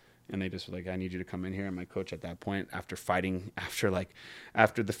 And they just were like, I need you to come in here. And my coach at that point, after fighting, after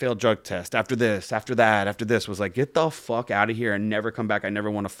the failed drug test, after this, after that, after this, was like, get the fuck out of here and never come back. I never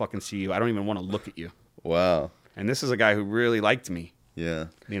want to fucking see you. I don't even want to look at you. Wow. And this is a guy who really liked me. Yeah.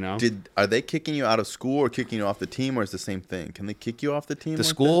 You know? Are they kicking you out of school or kicking you off the team, or is it the same thing? Can they kick you off the team? The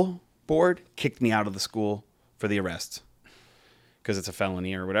school board kicked me out of the school for the arrest because it's a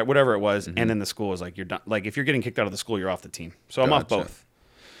felony or whatever it was. And then the school was like, you're done. Like, if you're getting kicked out of the school, you're off the team. So I'm off both.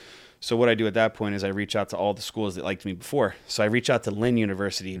 So what I do at that point is I reach out to all the schools that liked me before. So I reach out to Lynn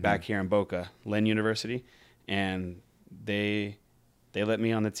University back here in Boca, Lynn University, and they let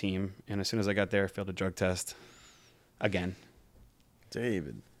me on the team. And as soon as I got there, I failed a drug test again.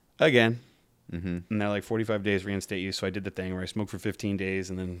 David. Again. And they're like 45 days reinstate you. So I did the thing where I smoked for 15 days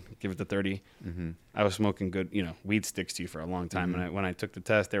and then give it the 30. I was smoking good, weed sticks to you for a long time. And when I took the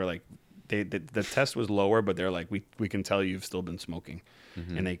test, they were like, the test was lower, but they're like, we can tell you've still been smoking.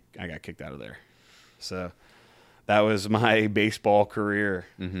 And I got kicked out of there. So that was my baseball career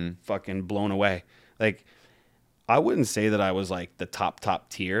fucking blown away. Like, I wouldn't say that I was like the top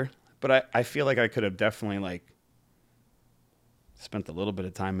tier, but I feel like I could have definitely like spent a little bit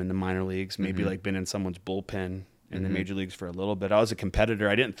of time in the minor leagues, maybe like been in someone's bullpen in the major leagues for a little bit. I was a competitor.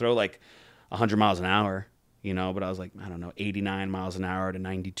 I didn't throw like 100 miles an hour, but I was like, I don't know, 89 miles an hour to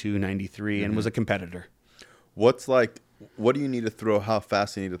 92, 93, and was a competitor. What do you need to throw? How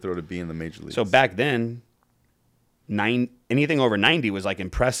fast do you need to throw to be in the major leagues? So back then, anything over 90 was like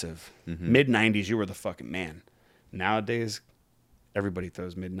impressive. Mid 90s, you were the fucking man. Nowadays, everybody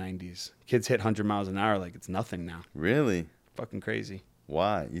throws mid 90s. Kids hit 100 miles an hour like it's nothing now. Really? Fucking crazy.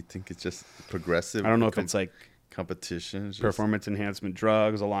 Why? You think it's just progressive? I don't know if it's like competition, performance enhancement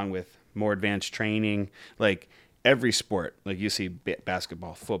drugs, along with more advanced training. Like every sport, like you see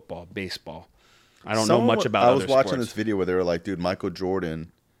basketball, football, baseball. I don't know much about other sports. I was watching this video where they were like, dude, Michael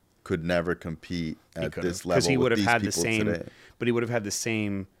Jordan could never compete at this level he would with have these had people the same, today. But he would have had the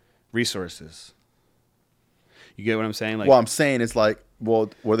same resources. You get what I'm saying? Like, well, I'm saying it's like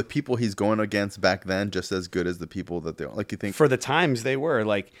Well, were the people he's going against back then just as good as the people that they like? You think For the times they were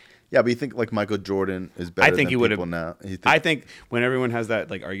like. Yeah, but you think like Michael Jordan is better than people now? I think when everyone has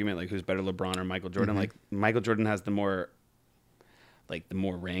that like argument, like who's better, LeBron or Michael Jordan, Mm-hmm. like Michael Jordan has the more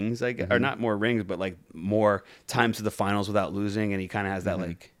rings, I guess, or not more rings, but like more times to the finals without losing, and he kind of has that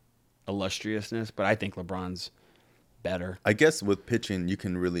like illustriousness. But I think LeBron's better. I guess with pitching, you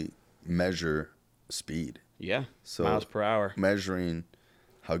can really measure speed. Yeah, So miles per hour. Measuring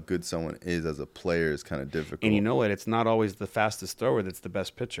how good someone is as a player is kind of difficult. And you know what? It's not always the fastest thrower that's the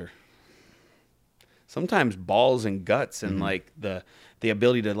best pitcher. Sometimes balls and guts and like the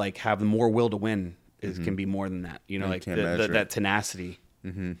ability to like have more will to win can be more than that. You know, like that tenacity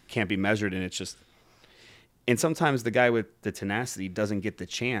can't be measured, and it's just. And sometimes the guy with the tenacity doesn't get the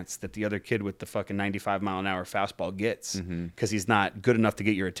chance that the other kid with the fucking 95-mile-an-hour fastball gets because he's not good enough to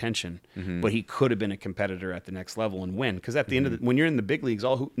get your attention. But he could have been a competitor at the next level and win. Because at the end of when you're in the big leagues,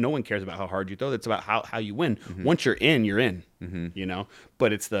 no one cares about how hard you throw. It's about how you win. Once you're in, you're in. You know.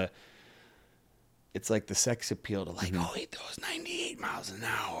 But it's like the sex appeal to like, oh, he throws 98 miles an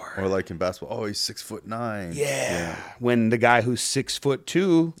hour. Or like in basketball, oh, he's 6'9". Yeah. When the guy who's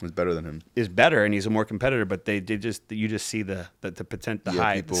 6'2" is better than him. Is better, and he's a more competitor. But you just see the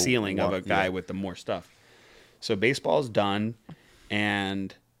high ceiling of a guy with the more stuff. So baseball's done,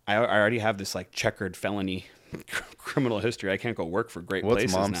 and I already have this like checkered felony criminal history. I can't go work for great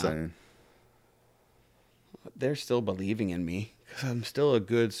places now. What's mom saying? They're still believing in me because I'm still a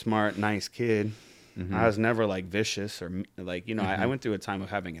good, smart, nice kid. I was never like vicious or like, you know, I went through a time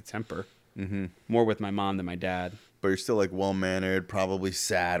of having a temper more with my mom than my dad. But you're still like well-mannered, probably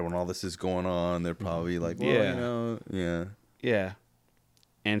sad when all this is going on. They're probably like, well, you know, Yeah.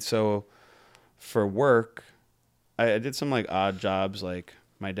 And so for work, I did some like odd jobs. Like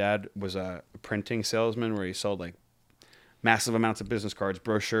my dad was a printing salesman where he sold like massive amounts of business cards,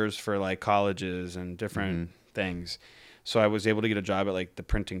 brochures for like colleges and different things. So I was able to get a job at like the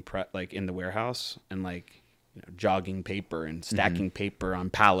printing like in the warehouse and like, you know, jogging paper and stacking paper on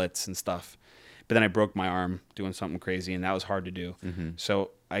pallets and stuff. But then I broke my arm doing something crazy, and that was hard to do.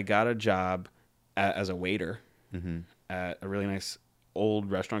 So I got a job as a waiter at a really nice old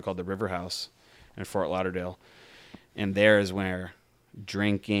restaurant called the River House in Fort Lauderdale. And there is where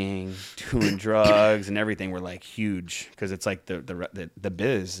drinking, doing drugs, and everything were like huge because it's like the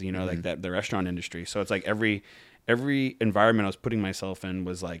biz, you know, like that the restaurant industry. So it's like every environment I was putting myself in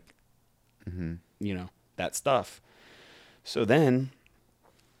was like, you know, that stuff. So then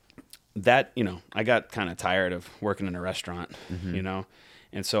that, you know, I got kind of tired of working in a restaurant, you know,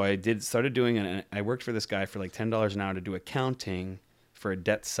 and so I started doing it. I worked for this guy for like $10 an hour to do accounting for a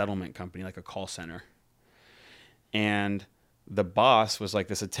debt settlement company, like a call center. And the boss was like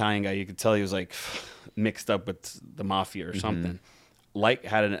this Italian guy. You could tell he was like mixed up with the mafia or something. Like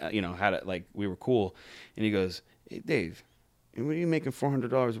like we were cool. And he goes, "Hey Dave, what are you making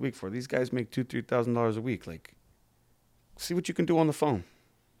 $400 a week for? These guys make $2,000-$3,000 a week. Like, see what you can do on the phone.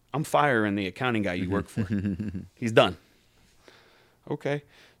 I'm firing the accounting guy you work for. He's done." Okay.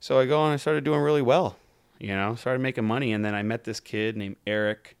 So I go and I started doing really well. You know, started making money, and then I met this kid named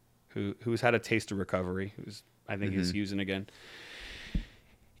Eric who's had a taste of recovery. I think he's using again.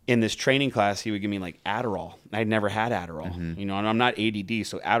 In this training class, he would give me like Adderall. I'd never had Adderall, you know, and I'm not ADD,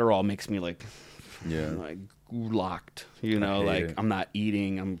 so Adderall makes me like locked, you know, like I'm not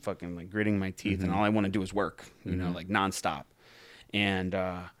eating, I'm fucking like gritting my teeth, and all I want to do is work, you know, like nonstop. And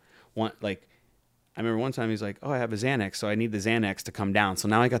I remember one time he's like, "Oh, I have a Xanax, so I need the Xanax to come down." So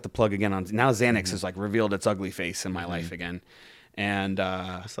now I got the plug again on. Now Xanax has like revealed its ugly face in my life again. And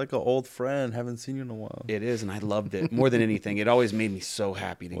it's like an old friend, haven't seen you in a while. It is, and I loved it more than anything. It always made me so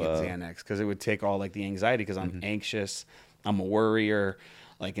happy to get Xanax because it would take all like the anxiety because I'm anxious, I'm a worrier,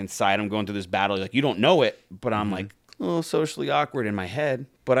 like inside I'm going through this battle. Like you don't know it, but I'm like a little socially awkward in my head.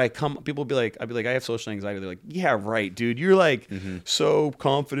 But people be like, I'd be like, I have social anxiety. They're like, yeah, right, dude. You're like so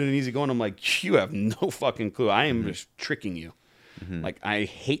confident and easygoing. I'm like, you have no fucking clue. I am just tricking you. Like I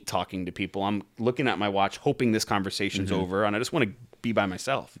hate talking to people. I'm looking at my watch, hoping this conversation's over, and I just want to be by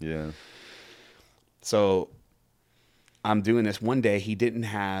myself. Yeah. So I'm doing this. One day he didn't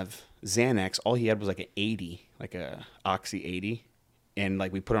have Xanax. All he had was like an 80, like a Oxy 80. And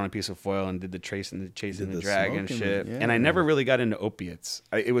like we put on a piece of foil and did the trace and the chase and the drag and shit. Yeah. And I never really got into opiates.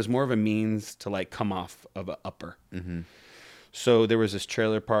 It was more of a means to like come off of an upper. So there was this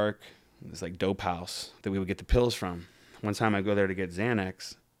trailer park, this like dope house that we would get the pills from. One time I go there to get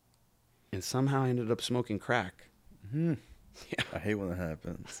Xanax, and somehow I ended up smoking crack. Yeah. I hate when that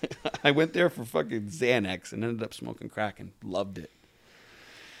happens. I went there for fucking Xanax and ended up smoking crack and loved it.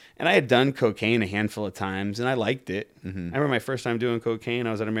 And I had done cocaine a handful of times, and I liked it. I remember my first time doing cocaine.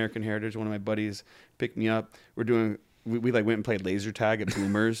 I was at American Heritage. One of my buddies picked me up. We like went and played laser tag at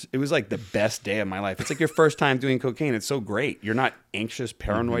Boomers. It was like the best day of my life. It's like your first time doing cocaine. It's so great. You're not anxious,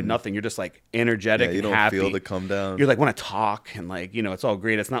 paranoid, nothing. You're just like energetic and happy. You don't feel the come down. You're like want to talk and like, you know, it's all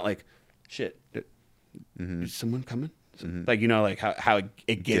great. It's not like shit. Is someone coming? Like, you know, like how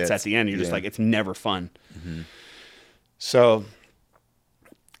it gets at the end. You're just like, it's never fun. So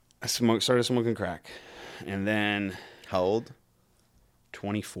I started smoking crack. And then How old?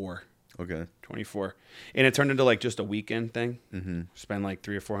 24. Okay. 24. And it turned into like just a weekend thing. Spend like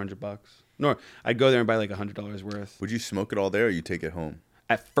 $300 or $400. No, I'd go there and buy like $100 worth. Would you smoke it all there or you take it home?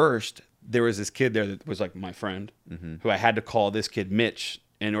 At first, there was this kid there that was like my friend who I had to call this kid Mitch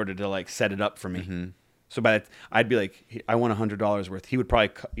in order to like set it up for me. So I'd be like, I want $100 worth. He would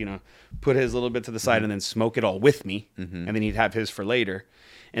probably, you know, put his little bit to the side and then smoke it all with me. And then he'd have his for later.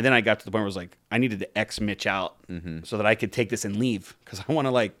 And then I got to the point where I was like, I needed to X Mitch out so that I could take this and leave because I want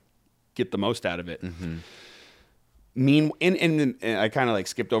to like get the most out of it. And I kind of like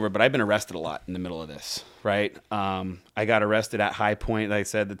skipped over, but I've been arrested a lot in the middle of this, right? I got arrested at High Point, like I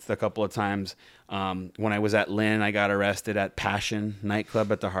said, that's a couple of times. When I was at Lynn, I got arrested at Passion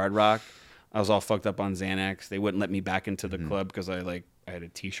nightclub at the Hard Rock. I was all fucked up on Xanax. They wouldn't let me back into the club because I had a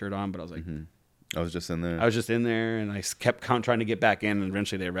T-shirt on, but I was like, I was just in there. I was just in there, and I kept trying to get back in, and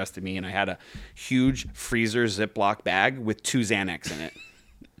eventually they arrested me, and I had a huge freezer Ziploc bag with 2 Xanax in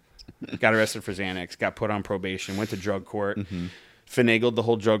it. Got arrested for Xanax, got put on probation, went to drug court, finagled the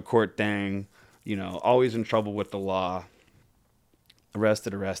whole drug court thing, you know, always in trouble with the law.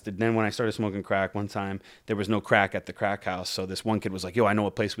 Arrested. Then when I started smoking crack one time, there was no crack at the crack house. So this one kid was like, yo, I know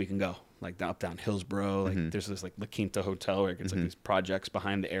a place we can go. Like uptown Hillsboro. Like there's this like La Quinta hotel where it's like these projects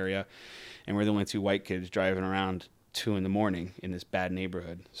behind the area. And we're the only 2 white kids driving around 2 a.m. in this bad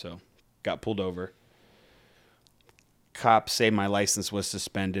neighborhood. So got pulled over. Cops say my license was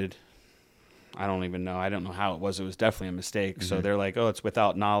suspended. I don't even know. I don't know how it was. It was definitely a mistake. So they're like, oh, it's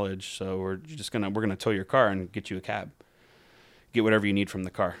without knowledge. So we're going to tow your car and get you a cab. Get whatever you need from the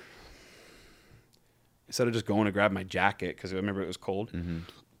car. Instead of just going to grab my jacket, because I remember it was cold,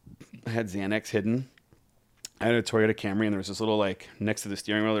 I had Xanax hidden. I had a Toyota Camry, and there was this little, like, next to the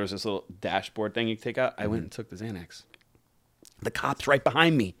steering wheel, there was this little dashboard thing you could take out. I went and took the Xanax. The cop's right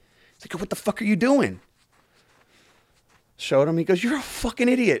behind me. He's like, what the fuck are you doing? Showed him. He goes, you're a fucking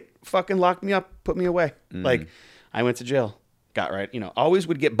idiot. Fucking locked me up, put me away. Like, I went to jail. Got right, you know, always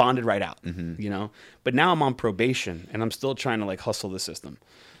would get bonded right out, you know, but now I'm on probation and I'm still trying to like hustle the system.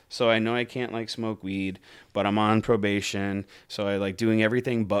 So I know I can't like smoke weed, but I'm on probation. So I like doing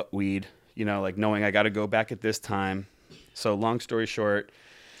everything but weed, you know, like knowing I got to go back at this time. So long story short,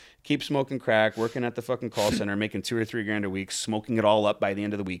 keep smoking crack, working at the fucking call center, making $2,000 or $3,000 a week, smoking it all up by the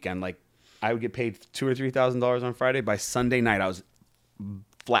end of the weekend. Like I would get paid $2,000 or $3,000 on Friday. By Sunday night, I was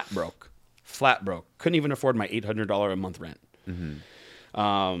flat broke. Couldn't even afford my $800 a month rent.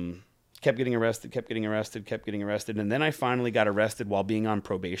 Kept getting arrested. And then I finally got arrested while being on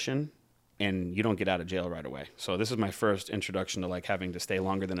probation, and you don't get out of jail right away. So this is my first introduction to like having to stay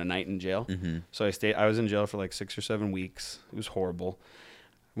longer than a night in jail. So I was in jail for like 6 or 7 weeks. It was horrible.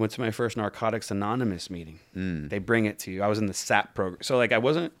 Went to my first Narcotics Anonymous meeting. They bring it to you. I was in the SAP program. So like I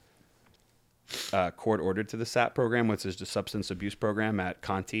wasn't court ordered to the SAP program, which is the substance abuse program at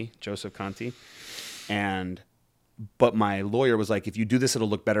Joseph Conti. But my lawyer was like, if you do this, it'll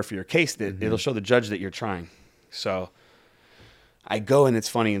look better for your case. It'll show the judge that you're trying. So I go, and it's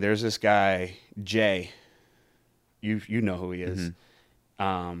funny. There's this guy, Jay. You know who he is.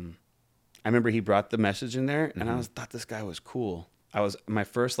 I remember he brought the message in there, and I thought this guy was cool. I was my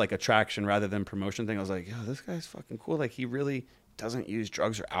first like attraction rather than promotion thing. I was like, yo, this guy's fucking cool. Like he really doesn't use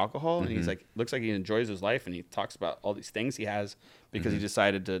drugs or alcohol, and he's like, looks like he enjoys his life, and he talks about all these things he has because he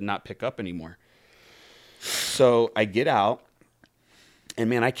decided to not pick up anymore. So I get out,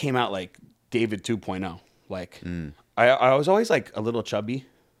 and man, I came out like David 2.0. Like I was always like a little chubby,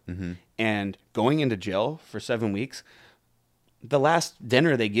 and going into jail for 7 weeks, the last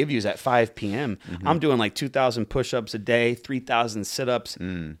dinner they give you is at 5 p.m. I'm doing like 2,000 push-ups a day, 3,000 sit-ups,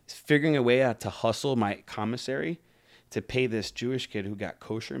 figuring a way out to hustle my commissary to pay this Jewish kid who got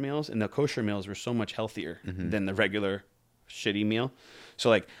kosher meals, and the kosher meals were so much healthier than the regular shitty meal. So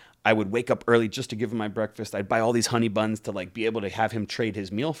like I would wake up early just to give him my breakfast. I'd buy all these honey buns to like be able to have him trade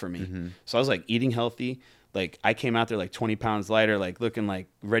his meal for me. So I was like eating healthy. Like I came out there like 20 pounds lighter, like looking like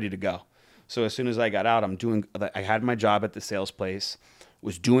ready to go. So as soon as I got out, I had my job at the sales place,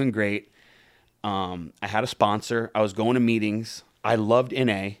 was doing great. I had a sponsor. I was going to meetings. I loved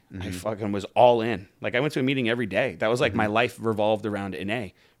NA. I fucking was all in. Like I went to a meeting every day. That was like my life revolved around NA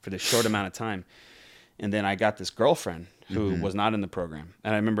for this short amount of time. And then I got this girlfriend who was not in the program.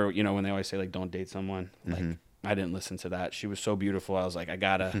 And I remember, you know, when they always say like, don't date someone, like I didn't listen to that. She was so beautiful. I was like, I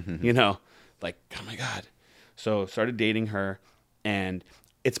gotta, you know, like, oh my God. So started dating her, and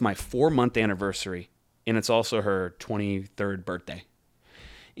it's my 4-month anniversary. And it's also her 23rd birthday.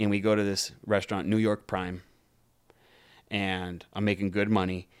 And we go to this restaurant, New York Prime, and I'm making good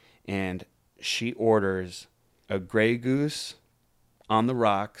money. And she orders a Grey Goose on the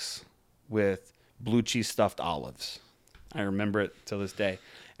rocks with blue cheese stuffed olives. I remember it till this day.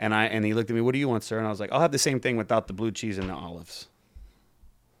 And he looked at me, what do you want, sir? And I was like, I'll have the same thing without the blue cheese and the olives.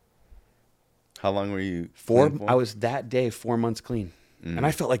 How long were you? I was that day 4 months clean. And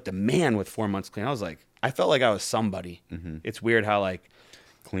I felt like the man with 4 months clean. I felt like I was somebody. It's weird how like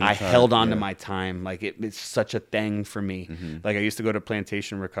Clean I time, held on to my time. Like it's such a thing for me. Like I used to go to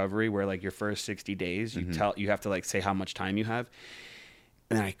plantation recovery where like your first 60 days, you have to like say how much time you have.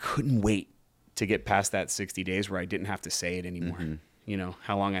 And I couldn't wait to get past that 60 days where I didn't have to say it anymore. You know,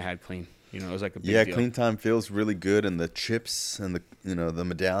 how long I had clean. You know, it was like a big deal. Clean time feels really good, and the chips and the, you know, the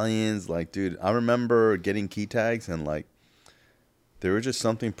medallions. Like, dude, I remember getting key tags, and like there was just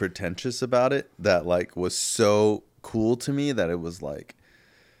something pretentious about it that like was so cool to me that it was like,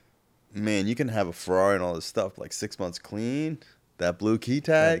 man, you can have a Ferrari and all this stuff, like 6 months clean. That blue key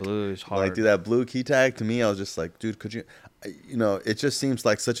tag, That blue is hard. like, dude, that blue key tag to me, I was just like, dude, could you, you know, it just seems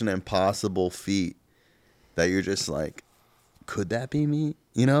like such an impossible feat that you're just like, could that be me?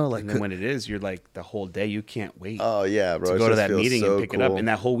 You know, like, And then when it is, you're like the whole day, you can't wait. Oh yeah, bro. To it go to just that feels meeting so and pick it up. cool. And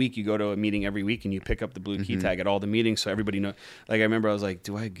that whole week you go to a meeting every week and you pick up the blue key tag at all the meetings so everybody know. Like I remember I was like,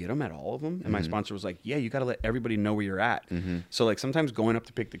 do I get them at all of them? And my sponsor was like, yeah, you got to let everybody know where you're at. So like sometimes going up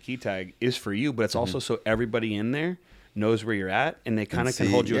to pick the key tag is for you, but it's also so everybody in there knows where you're at, and they kind of can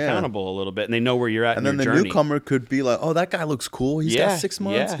hold you accountable a little bit, and they know where you're at. And in then your the journey. newcomer could be like, "Oh, that guy looks cool. He's got 6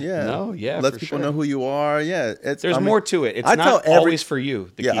 months. Let for people sure. know who you are. Yeah, There's more to it. It's not always for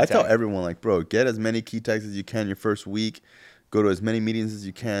you. The key I tell tag. everyone, like, bro, get as many key tags as you can your first week. Go to as many meetings as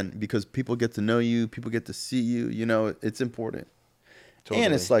you can, because people get to know you. People get to see you. You know, it's important. Totally.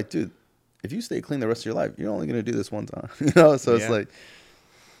 And it's like, dude, if you stay clean the rest of your life, you're only gonna do this one time. You know, so it's like,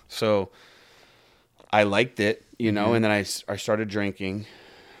 so I liked it, you know, and then I started drinking,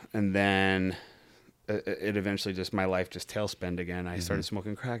 and then it eventually just, my life just tailspinned again. I started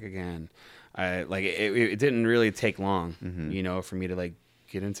smoking crack again. It didn't really take long, you know, for me to like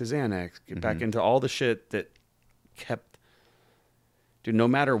get into Xanax, get back into all the shit that kept, dude, no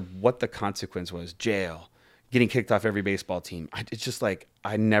matter what the consequence was, jail, getting kicked off every baseball team. It's just like,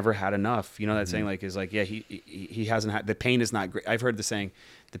 I never had enough. You know, that saying like, is like, yeah, he hasn't had, the pain is not great. I've heard the saying,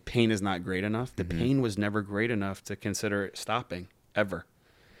 the pain is not great enough. The pain was never great enough to consider stopping ever.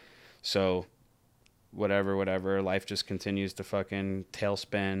 So whatever, life just continues to fucking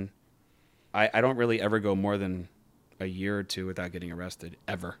tailspin. I don't really ever go more than a year or two without getting arrested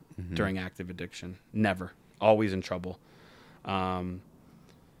ever during active addiction. Never. Always in trouble.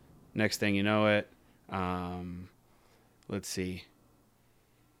 Next thing you know it, let's see.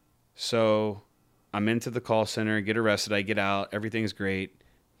 So I'm into the call center, get arrested, I get out, everything's great.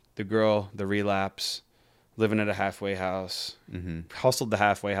 The girl, the relapse, living at a halfway house, hustled the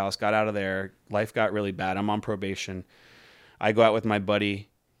halfway house, got out of there. Life got really bad. I'm on probation. I go out with my buddy.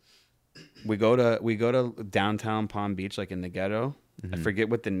 We go to downtown Palm Beach, like in the ghetto. I forget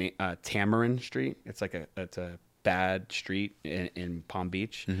what the name, Tamarind Street. It's a bad street in Palm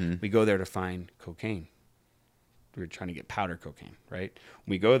Beach. We go there to find cocaine. We were trying to get powder cocaine, right?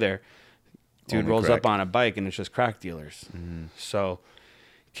 We go there. Dude Only rolls crack. up on a bike, and it's just crack dealers. So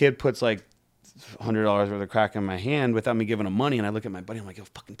kid puts like $100 worth of crack in my hand without me giving him money, and I look at my buddy, I'm like, yo,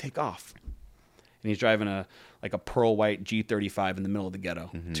 fucking take off. And he's driving a pearl white G35 in the middle of the ghetto,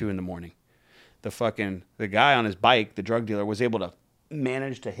 2 a.m. The guy on his bike, the drug dealer, was able to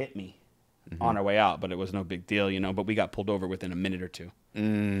manage to hit me on our way out, but it was no big deal, you know, but we got pulled over within a minute or two.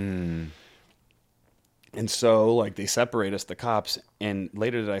 And so, like, they separate us, the cops, and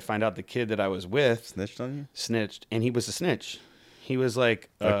later did I find out the kid that I was with snitched on you. snitched, and he was a snitch. He was like,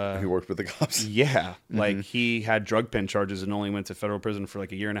 He worked with the cops. yeah, like he had drug pen charges and only went to federal prison for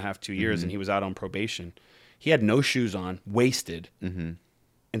like a year and a half, 2 years, and he was out on probation. He had no shoes on, wasted, and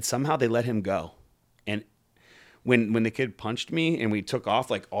somehow they let him go. And when the kid punched me and we took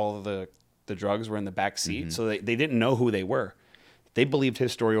off, like all of the drugs were in the back seat, so they didn't know who they were. They believed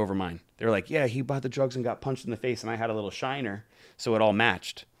his story over mine. They were like, yeah, he bought the drugs and got punched in the face, and I had a little shiner, so it all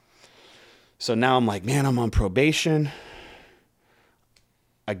matched. So now I'm like, man, I'm on probation.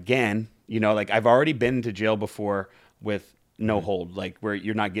 Again, you know, like I've already been to jail before with no hold, like where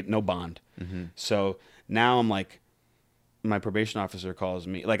you're not getting no bond. So now I'm like, my probation officer calls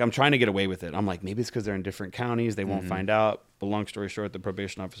me. Like, I'm trying to get away with it. I'm like, maybe it's because they're in different counties. They won't find out. But long story short, the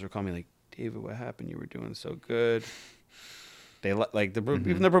probation officer called me like, David, what happened? You were doing so good. They like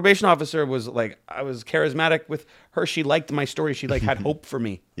even the probation officer was like, I was charismatic with her. She liked my story. She like had hope for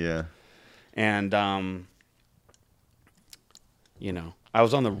me. Yeah. And you know, I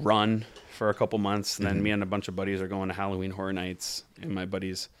was on the run for a couple months, and then me and a bunch of buddies are going to Halloween Horror Nights, and my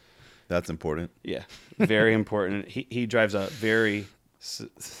buddies. That's important. Yeah, very important. He drives a very.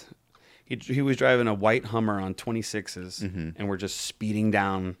 He was driving a white Hummer on 26s, and we're just speeding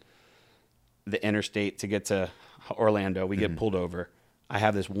down the interstate to get to Orlando. We get pulled over. I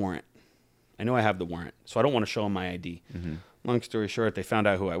have this warrant. I know I have the warrant, so I don't want to show them my ID. Long story short, they found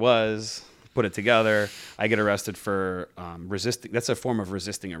out who I was, put it together. I get arrested for resisting. That's a form of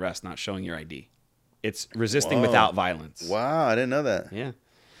resisting arrest, not showing your ID. It's resisting without violence. Wow, I didn't know that. Yeah.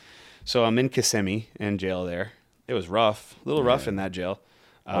 So I'm in Kissimmee in jail there. It was rough, a little rough in that jail.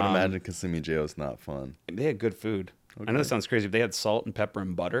 I would imagine Kissimmee jail is not fun. They had good food. I know this sounds crazy, but they had salt and pepper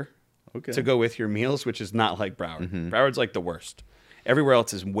and butter Okay. to go with your meals, which is not like Broward. Broward's like the worst. Everywhere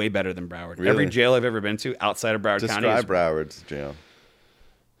else is way better than Broward. Really? Every jail I've ever been to outside of Broward County Describe is, Broward's jail.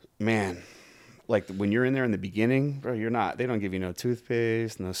 man, like when you're in there in the beginning, bro, you're not, they don't give you no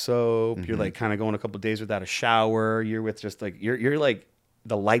toothpaste, no soap. You're like kind of going a couple of days without a shower. You're with just like, you're like,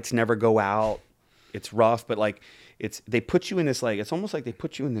 the lights never go out. It's rough, but like they put you in this, like, it's almost like they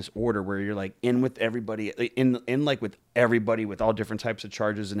put you in this order where you're like in with everybody, in like with everybody with all different types of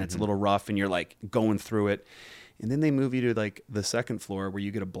charges, and it's a little rough, and you're like going through it. And then they move you to like the second floor where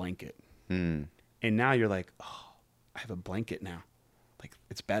you get a blanket. And now you're like, oh, I have a blanket now. Like,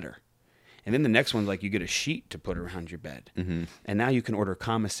 it's better. And then the next one's like you get a sheet to put around your bed. And now you can order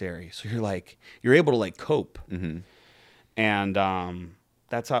commissary. So you're like, you're able to like cope. And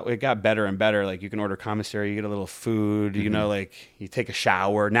that's how it got better and better. Like, you can order commissary, you get a little food, you know, like you take a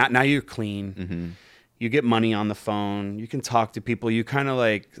shower. Now you're clean. You get money on the phone. You can talk to people. You kind of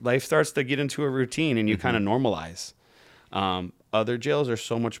like, life starts to get into a routine, and you kind of normalize. Other jails are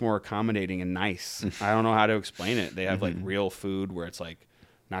so much more accommodating and nice. I don't know how to explain it. They have like real food where it's like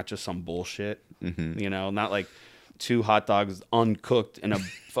not just some bullshit, you know, not like 2 hot dogs uncooked and a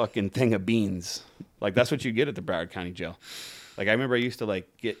fucking thing of beans. Like, that's what you get at the Broward County Jail. Like, I remember I used to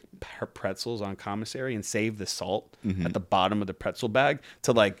like get pretzels on commissary and save the salt at the bottom of the pretzel bag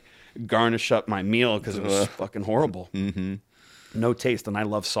to like garnish up my meal because it was fucking horrible. No taste, and I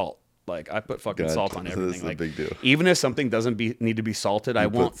love salt. Like, I put fucking salt on everything. This is like, a big deal. Even if something doesn't need to be salted, I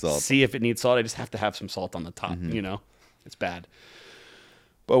won't salt. see if it needs salt. I just have to have some salt on the top. You know, it's bad,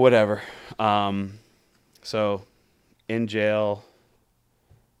 but whatever. So in jail.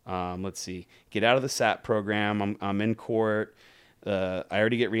 Let's see. Get out of the SAT program. I'm in court. I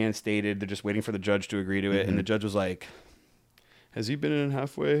already get reinstated. They're just waiting for the judge to agree to it. And the judge was like, "Has he been in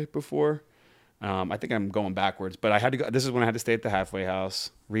halfway before?" I think I'm going backwards, but I had to go. This is when I had to stay at the halfway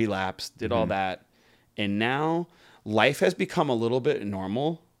house. Relapsed. Did all that, and now life has become a little bit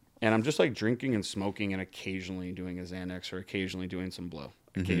normal. And I'm just like drinking and smoking, and occasionally doing a Xanax or occasionally doing some blow.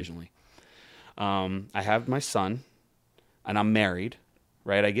 Occasionally. I have my son, and I'm married.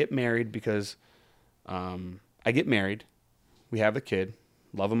 Right, I get married because I get married. We have a kid.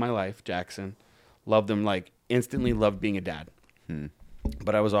 Love of my life, Jackson. Loved him, like instantly loved being a dad.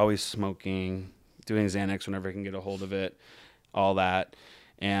 But I was always smoking, doing Xanax whenever I can get a hold of it, all that.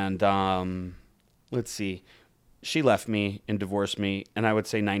 And let's see, she left me and divorced me, and I would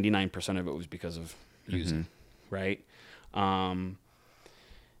say 99% of it was because of using, right?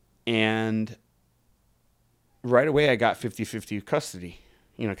 And right away I got 50-50 custody.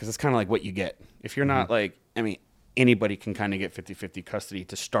 You know, because it's kind of like what you get. If you're not like, I mean, anybody can kind of get 50-50 custody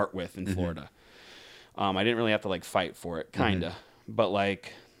to start with in Florida. I didn't really have to like fight for it, kind of. But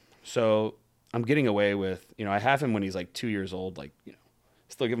like, so I'm getting away with, you know, I have him when he's like 2 years old, like, you know,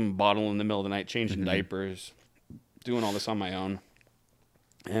 still give him a bottle in the middle of the night, changing diapers, doing all this on my own.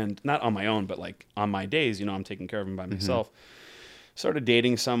 And not on my own, but like on my days, you know, I'm taking care of him by myself. Started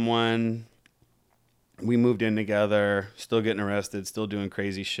dating someone. We moved in together, still getting arrested, still doing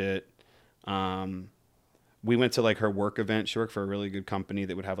crazy shit. We went to like her work event. She worked for a really good company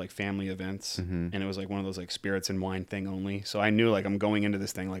that would have like family events. And it was like one of those like spirits and wine thing only. So I knew like I'm going into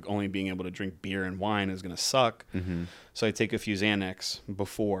this thing, like only being able to drink beer and wine is going to suck. So I take a few Xanax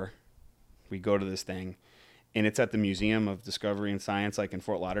before we go to this thing. And it's at the Museum of Discovery and Science, like in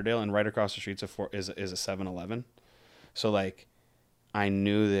Fort Lauderdale. And right across the street is a 7-Eleven. So like I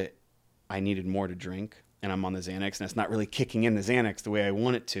knew that I needed more to drink, and I'm on the Xanax, and it's not really kicking in the Xanax the way I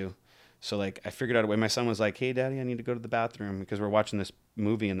want it to. So like I figured out a way. My son was like, "Hey, Daddy, I need to go to the bathroom," because we're watching this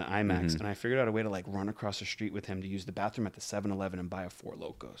movie in the IMAX, and I figured out a way to like run across the street with him to use the bathroom at the 7-Eleven and buy a Four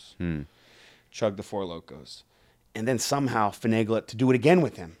Locos. Chug the Four Locos, and then somehow finagle it to do it again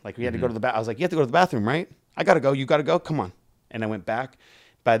with him. Like we had to go to the bathroom. I was like, "You have to go to the bathroom, right? I gotta go. You gotta go. Come on." And I went back.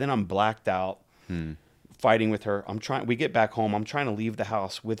 By then I'm blacked out, fighting with her. We get back home. I'm trying to leave the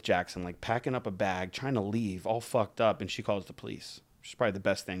house with Jackson, like packing up a bag, trying to leave, all fucked up, and she calls the police. Which is probably the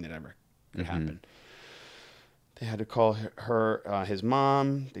best thing that ever could happen. They had to call his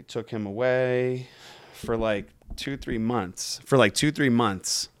mom. They took him away for like 2-3 months. For like 2-3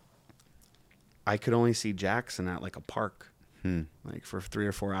 months, I could only see Jackson at like a park, like for 3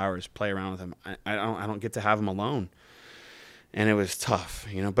 or 4 hours, play around with him. I don't get to have him alone, and it was tough,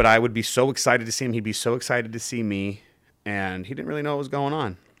 you know. But I would be so excited to see him. He'd be so excited to see me, and he didn't really know what was going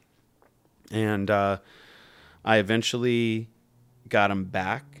on. And I eventually got him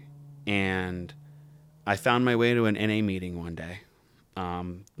back, and I found my way to an NA meeting one day,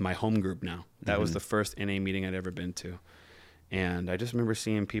 my home group now. That was the first NA meeting I'd ever been to. And I just remember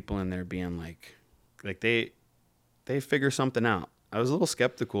seeing people in there being like they figure something out. I was a little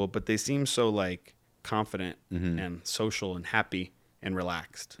skeptical, but they seemed so like confident and social and happy and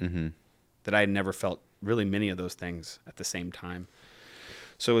relaxed that I had never felt really many of those things at the same time.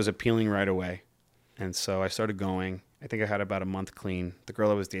 So it was appealing right away. And so I started going. I think I had about a month clean. The girl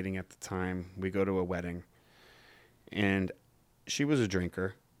I was dating at the time, we go to a wedding, and she was a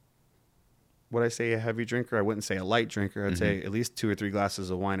drinker. Would I say a heavy drinker? I wouldn't say a light drinker. I'd say at least 2 or 3 glasses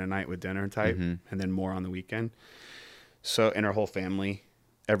of wine a night with dinner type, and then more on the weekend. So, and her whole family,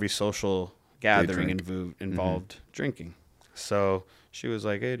 every social gathering involved drinking. So she was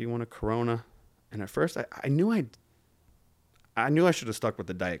like, "Hey, do you want a Corona?" And at first, I knew I should have stuck with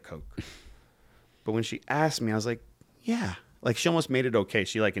the Diet Coke. But when she asked me, I was like, "Yeah." Like she almost made it okay.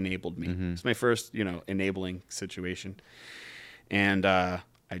 She like enabled me. It's my first, enabling situation. And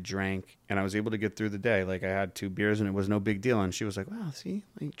I drank, and I was able to get through the day. Like I had 2 beers, and it was no big deal. And she was like, "Wow, see,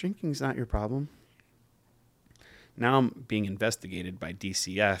 like drinking's not your problem." Now I'm being investigated by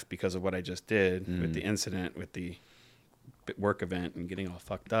DCF because of what I just did with the incident, with the work event, and getting all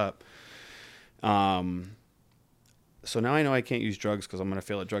fucked up. So now I know I can't use drugs because I'm going to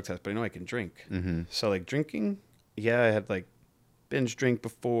fail a drug test, but I know I can drink. So like drinking, yeah, I had like binge drink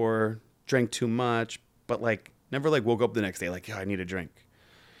before, drank too much, but like never like woke up the next day like, "Yeah, I need a drink."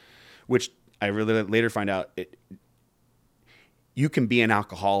 Which I really later find out you can be an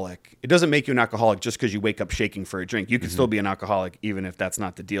alcoholic. It doesn't make you an alcoholic just because you wake up shaking for a drink. You can still be an alcoholic even if that's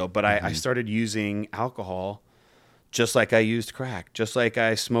not the deal. But I started using alcohol just like I used crack, just like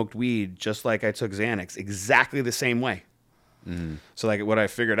I smoked weed, just like I took Xanax, exactly the same way. So like what I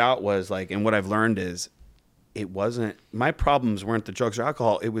figured out was like, and what I've learned is my problems weren't the drugs or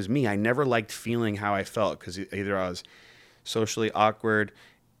alcohol. It was me. I never liked feeling how I felt because either I was socially awkward,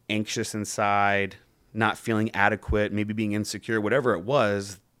 anxious inside, not feeling adequate, maybe being insecure, whatever it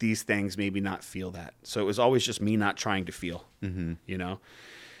was, these things made me not feel that. So it was always just me not trying to feel, And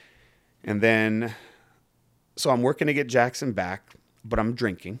then, so I'm working to get Jackson back, but I'm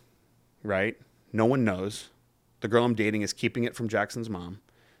drinking, right? No one knows. The girl I'm dating is keeping it from Jackson's mom.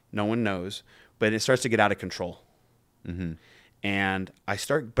 No one knows, but it starts to get out of control. And I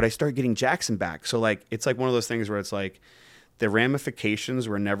start getting Jackson back. So like, it's like one of those things where it's like, the ramifications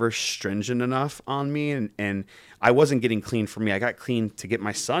were never stringent enough on me, and I wasn't getting clean for me. I got clean to get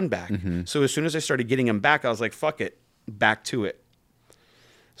my son back. So as soon as I started getting him back, I was like, fuck it, back to it.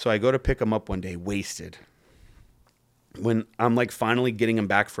 So I go to pick him up one day, wasted. When I'm like finally getting him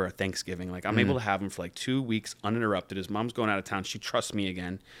back for a Thanksgiving, like I'm able to have him for like 2 weeks uninterrupted. His mom's going out of town. She trusts me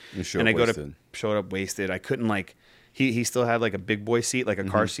again. Showed up wasted. I couldn't like, he still had like a big boy seat, like a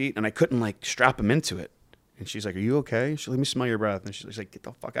car seat, and I couldn't like strap him into it. And she's like, "Are you okay?" She's like, "Let me smell your breath." And she's like, "Get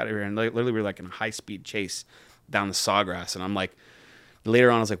the fuck out of here." And like, literally, we were like in a high-speed chase down the sawgrass. And I'm like,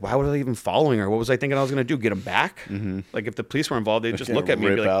 later on, I was like, why was I even following her? What was I thinking I was going to do? Get him back? Like, if the police were involved, they'd just look at me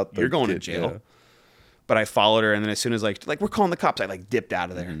and be like, "You're going to jail." Yeah. But I followed her. And then as soon as like we're calling the cops, I like dipped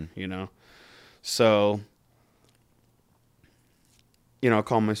out of there, So, I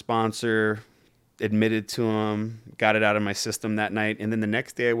called my sponsor, admitted to him, got it out of my system that night. And then the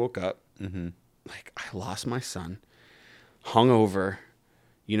next day I woke up. Like I lost my son, hungover,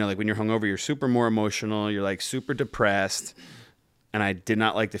 like when you're hungover, you're super more emotional. You're like super depressed. And I did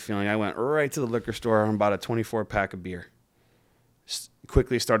not like the feeling. I went right to the liquor store and bought a 24-pack of beer.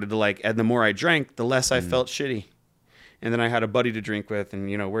 Quickly started to like, and the more I drank, the less I felt shitty. And then I had a buddy to drink with, and,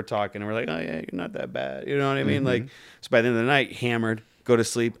 we're talking and we're like, "Oh yeah, you're not that bad." You know what I mean? Like, so by the end of the night, hammered, go to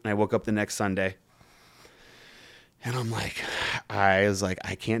sleep. And I woke up the next Sunday. And I'm like, I was like,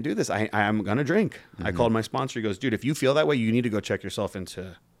 I can't do this. I'm going to drink. I called my sponsor. He goes, dude, if you feel that way, you need to go check yourself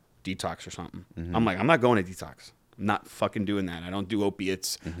into detox or something. I'm like, I'm not going to detox. I'm not fucking doing that. I don't do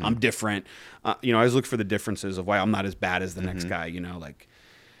opiates. I'm different. You know, I always look for the differences of why I'm not as bad as the next guy, you know, like,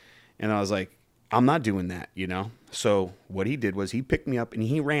 and I was like, I'm not doing that, you know? So what he did was he picked me up and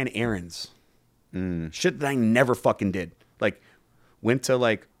he ran errands. Shit that I never fucking did. Like, went to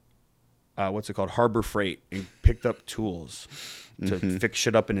like, what's it called? Harbor Freight, and picked up tools to fix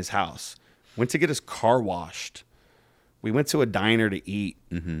shit up in his house. Went to get his car washed. We went to a diner to eat.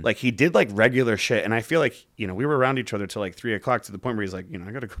 Like, he did like regular shit. And I feel like, you know, we were around each other till like 3:00 to the point where he's like, you know,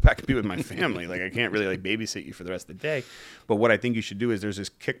 I got to go back and be with my family. Like, I can't really like babysit you for the rest of the day. But what I think you should do is there's this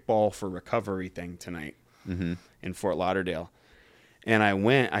kickball for recovery thing tonight in Fort Lauderdale. And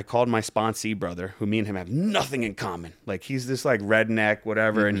I called my sponsee brother, who me and him have nothing in common. Like, he's this like redneck,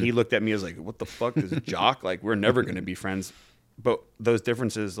 whatever. And he looked at me as like, what the fuck is jock? Like, we're never going to be friends. But those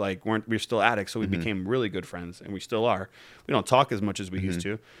differences, like, we're still addicts. So we became really good friends, and we still are. We don't talk as much as we used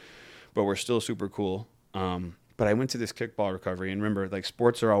to, but we're still super cool. But I went to this kickball recovery, and remember, like,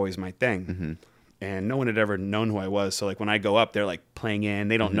 sports are always my thing. And no one had ever known who I was. So like, when I go up, they're like playing in,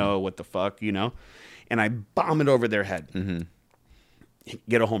 they don't know what the fuck, you know? And I bomb it over their head.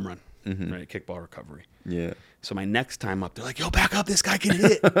 Get a home run, right? Kickball recovery. Yeah. So my next time up, they're like, yo, back up, this guy can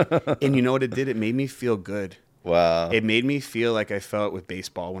hit. And you know what it did? It made me feel good. Wow. It made me feel like I felt with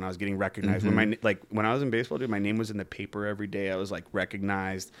baseball when I was getting recognized. When I was in baseball, dude, my name was in the paper every day. I was like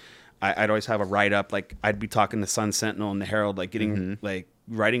recognized. I'd always have a write up. Like, I'd be talking to Sun Sentinel and the Herald, like getting like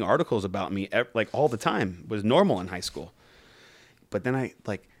writing articles about me like all the time. It was normal in high school. But then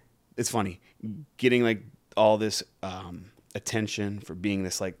it's funny getting like all this attention for being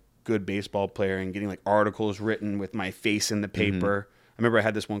this like good baseball player and getting like articles written with my face in the paper. I remember I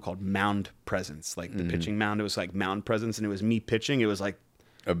had this one called Mound Presence, like the pitching mound. It was like Mound Presence, and it was me pitching. It was like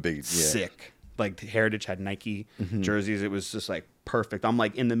a big sick. Like, Heritage had Nike jerseys. It was just like perfect. I'm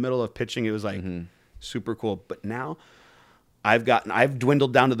like in the middle of pitching. It was like super cool. But now I've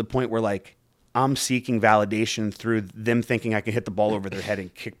dwindled down to the point where like I'm seeking validation through them thinking I can hit the ball over their head in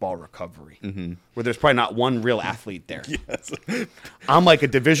kickball recovery, where there's probably not one real athlete there. Yes. I'm like a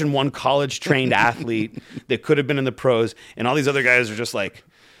Division I college trained athlete that could have been in the pros, and all these other guys are just like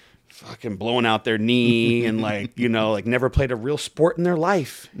fucking blowing out their knee and like, you know, like never played a real sport in their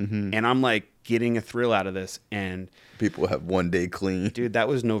life. And I'm like getting a thrill out of this. And people have one day clean. Dude, that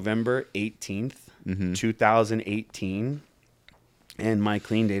was November 18th, 2018. And my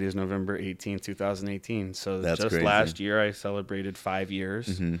clean date is November 18th, 2018. So that's just crazy. Last year I celebrated 5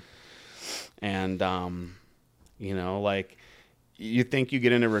 years. And, you know, like, you think you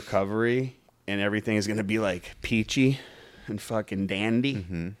get into recovery and everything is going to be like peachy and fucking dandy.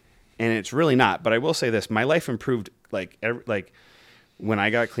 And it's really not. But I will say this, my life improved like when I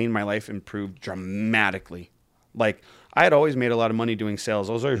got clean, my life improved dramatically. Like, I had always made a lot of money doing sales.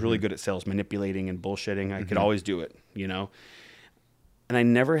 I was always really good at sales, manipulating and bullshitting. I could always do it, you know? And I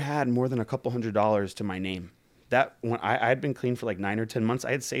never had more than a couple $100s to my name. That when I had been clean for like 9 or 10 months,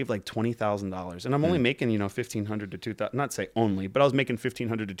 I had saved like $20,000, and I'm only making, you know, $1,500 to $2,000. Not say only, but I was making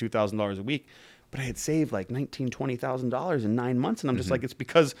 $1,500 to $2,000 a week. But I had saved like $20,000 in 9 months, and I'm just like, it's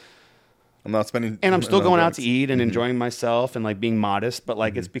because I'm not spending, and I'm still going out to eat and enjoying myself and like being modest, but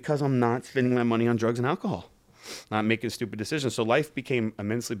like it's because I'm not spending my money on drugs and alcohol, not making stupid decisions. So life became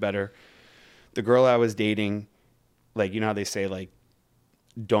immensely better. The girl I was dating, like, you know how they say like,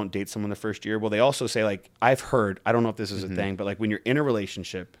 don't date someone the first year. Well, they also say, like, I've heard, I don't know if this is a thing, but like when you're in a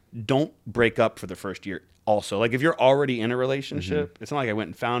relationship, don't break up for the first year. Also, like, if you're already in a relationship, it's not like I went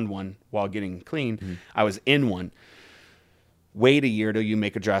and found one while getting clean. I was in one. Wait a year till you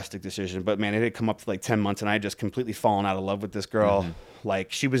make a drastic decision. But man, it had come up to like 10 months and I had just completely fallen out of love with this girl.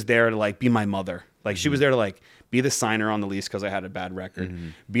 Like, she was there to like be my mother. Like, she was there to like be the signer on the lease because I had a bad record.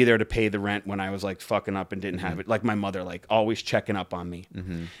 Be there to pay the rent when I was like fucking up and didn't have it. Like, my mother, like, always checking up on me.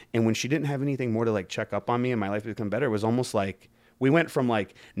 And when she didn't have anything more to like check up on me and my life become better, it was almost like we went from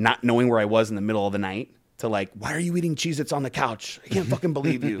like not knowing where I was in the middle of the night to like, why are you eating Cheez-Its on the couch? I can't fucking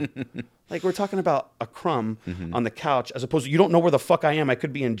believe you. Like, we're talking about a crumb on the couch as opposed to, you don't know where the fuck I am. I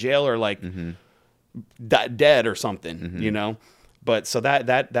could be in jail or like dead or something, you know? But so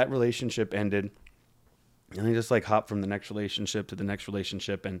that relationship ended. And I just like hopped from the next relationship to the next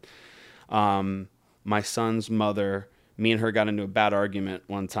relationship. And my son's mother, me and her got into a bad argument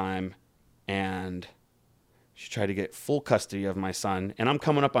one time, and she tried to get full custody of my son. And I'm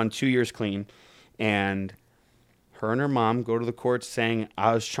coming up on 2 years clean, and her and her mom go to the court saying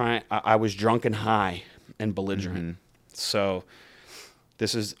I was drunk and high and belligerent. So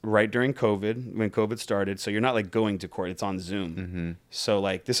This is right during COVID, when COVID started. So you're not like going to court. It's on Zoom. Mm-hmm. So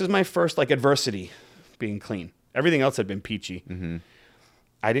like, this is my first like adversity being clean. Everything else had been peachy. Mm-hmm.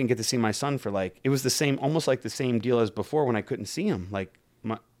 I didn't get to see my son for like, it was the same, almost like the same deal as before when I couldn't see him. Like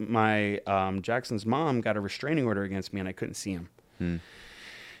my Jackson's mom got a restraining order against me and I couldn't see him.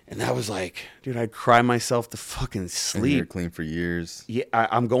 And that was like, dude, I'd cry myself to fucking sleep. And you're clean for years. Yeah,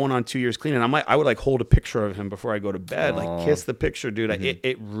 I'm going on 2 years clean, and I would like hold a picture of him before I go to bed, like kiss the picture, dude.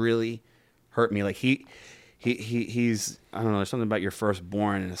 It really hurt me. Like he's I don't know. There's something about your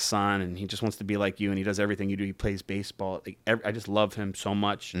firstborn and a son, and he just wants to be like you, and he does everything you do. He plays baseball. Like, I just love him so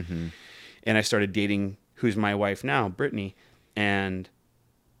much. And I started dating who's my wife now, Brittany, and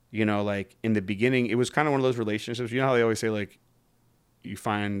you know, like in the beginning, it was kind of one of those relationships. You know how they always say like, you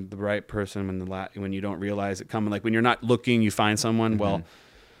find the right person when you don't realize it coming. Like when you're not looking, you find someone. Well,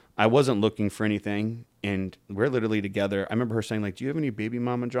 I wasn't looking for anything, and we're literally together. I remember her saying like, "Do you have any baby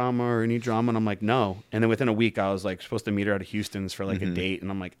mama drama or any drama?" And I'm like, "No." And then within a week, I was like supposed to meet her at a Houston's for like a date, and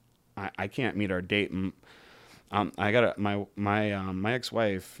I'm like, I can't meet our date. I got my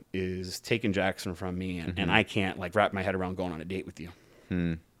ex-wife is taking Jackson from me, and I can't like wrap my head around going on a date with you.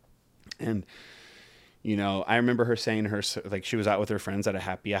 And you know, I remember her saying to her, like, she was out with her friends at a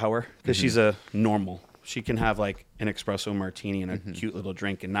happy hour because she's a normal. She can have like an espresso martini and a cute little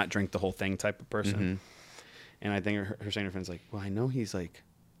drink and not drink the whole thing type of person. And I think her saying to her friends, like, well, I know he's like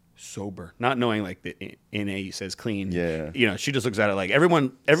sober, not knowing like the NA says clean. Yeah. You know, she just looks at it like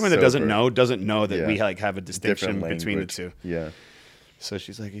everyone that doesn't know that we like have a distinction between the two. Yeah. So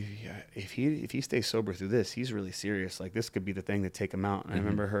she's like, if he stays sober through this, he's really serious. Like this could be the thing to take him out. And I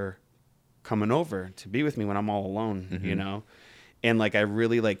remember her coming over to be with me when I'm all alone, you know? And like, I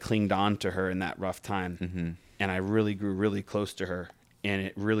really like clinged on to her in that rough time. And I really grew really close to her, and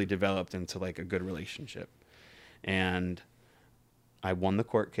it really developed into like a good relationship. And I won the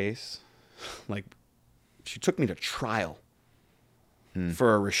court case. Like she took me to trial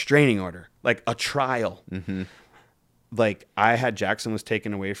for a restraining order, like a trial. Like I had Jackson was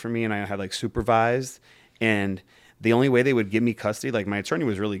taken away from me, and I had like supervised, and the only way they would give me custody, like my attorney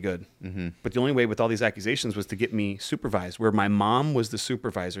was really good, but the only way with all these accusations was to get me supervised, where my mom was the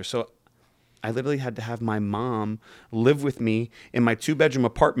supervisor. So I literally had to have my mom live with me in my 2-bedroom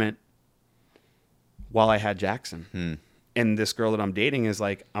apartment while I had Jackson. And this girl that I'm dating is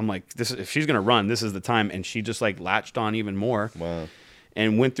like, I'm like, if she's going to run, this is the time. And she just like latched on even more. Wow.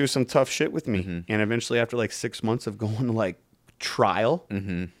 And went through some tough shit with me. And eventually after like 6 months of going to like trial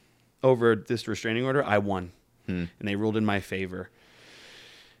over this restraining order, I won. And they ruled in my favor.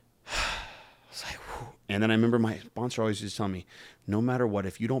 I was like, whew. And then I remember my sponsor always used to tell me, no matter what,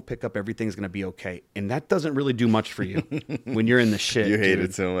 if you don't pick up, everything's going to be okay. And that doesn't really do much for you when you're in the shit. You hate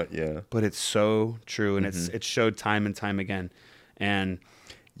it so much, yeah. But it's so true, and it showed time and time again. And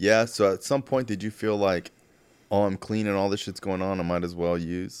yeah, so at some point, did you feel like, oh, I'm clean and all this shit's going on, I might as well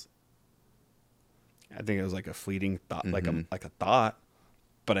use? I think it was like a fleeting thought, like a thought,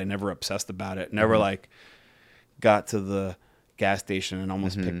 but I never obsessed about it. Never like got to the gas station and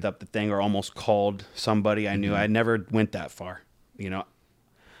almost picked up the thing or almost called somebody I knew. I never went that far. You know,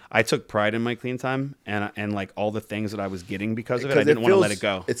 I took pride in my clean time and like all the things that I was getting because of it. I didn't want to let it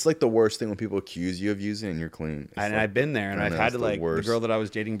go. It's like the worst thing when people accuse you of using and you're clean. And like, I've been there, and I've had to like the girl that I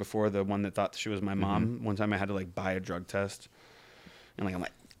was dating before, the one that thought she was my mom. One time I had to like buy a drug test, and like I'm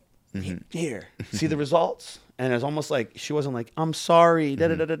like, here, see the results, and it's almost like she wasn't like, I'm sorry, da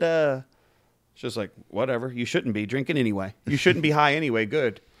da da da da. It's just like, whatever. You shouldn't be drinking anyway. You shouldn't be high anyway.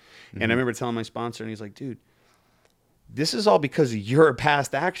 Good. And I remember telling my sponsor, and he's like, dude, this is all because of your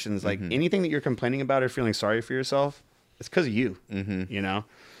past actions. Like anything that you're complaining about or feeling sorry for yourself, it's because of you, you know?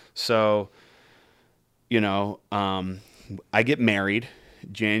 So, you know, I get married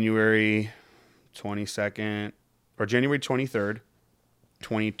January 22nd or January 23rd,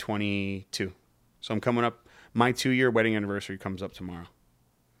 2022. So I'm coming up, my 2-year wedding anniversary comes up tomorrow.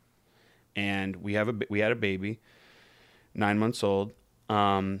 And we had a baby, 9 months old.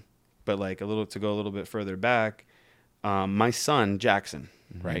 But like to go a little bit further back, my son, Jackson,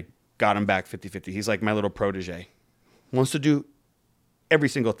 right? Got him back 50-50. He's like my little protege. Wants to do every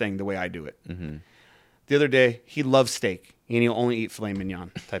single thing the way I do it. The other day, he loves steak, and he'll only eat filet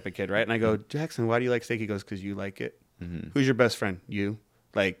mignon type of kid, right? And I go, Jackson, why do you like steak? He goes, because you like it. Who's your best friend? You.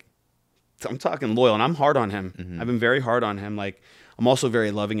 Like, I'm talking loyal, and I'm hard on him. I've been very hard on him. Like, I'm also very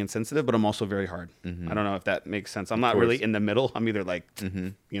loving and sensitive, but I'm also very hard. I don't know if that makes sense. I'm not really in the middle. I'm either like,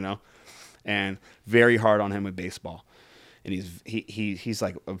 you know, and very hard on him with baseball. And he's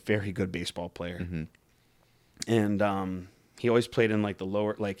like a very good baseball player. And he always played in like the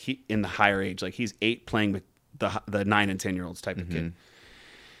lower, like in the higher age, like he's 8 playing with the 9 and 10-year-olds type of kid.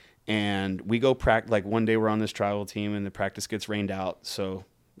 And we go practice. Like one day we're on this travel team and the practice gets rained out. So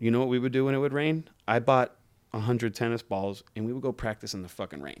you know what we would do when it would rain? I bought 100 tennis balls and we would go practice in the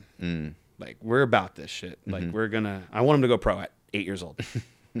fucking rain. Like, we're about this shit. Like, I want him to go pro at 8 years old.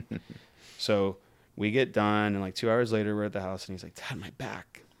 So we get done, and like 2 hours later, we're at the house, and he's like, Dad, my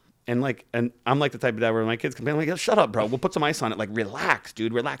back. And I'm like the type of dad where my kids complain, like, shut up, bro. We'll put some ice on it. Like, relax,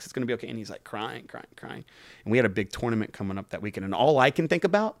 dude. Relax. It's going to be okay. And he's like crying. And we had a big tournament coming up that weekend. And all I can think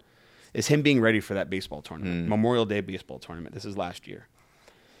about is him being ready for that baseball tournament, Memorial Day baseball tournament. This is last year.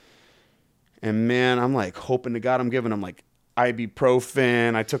 And man, I'm like hoping to God, I'm giving him like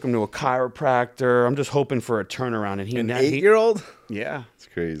ibuprofen. I took him to a chiropractor. I'm just hoping for a turnaround. And An 8-year-old? Yeah. It's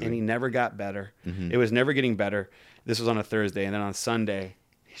crazy. And he never got better. It was never getting better. This was on a Thursday. And then on Sunday,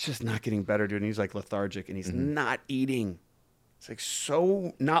 he's just not getting better, dude. And he's like lethargic and he's not eating. It's like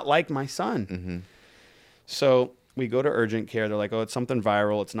so not like my son. So we go to urgent care. They're like, oh, it's something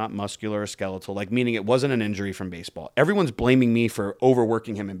viral. It's not muscular or skeletal, like meaning it wasn't an injury from baseball. Everyone's blaming me for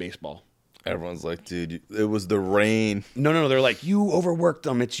overworking him in baseball. Everyone's like, dude, it was the rain. No. They're like, you overworked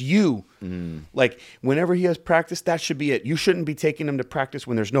him. It's you. Like, whenever he has practice, that should be it. You shouldn't be taking him to practice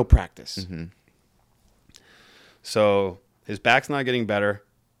when there's no practice. So his back's not getting better.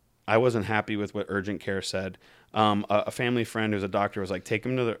 I wasn't happy with what urgent care said. A family friend who's a doctor was like, take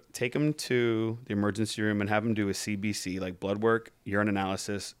him to the emergency room and have him do a CBC, like blood work, urine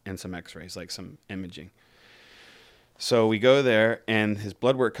analysis, and some x-rays, like some imaging. So we go there, and his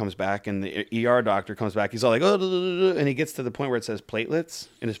blood work comes back, and the ER doctor comes back. He's all like, oh, and he gets to the point where it says platelets,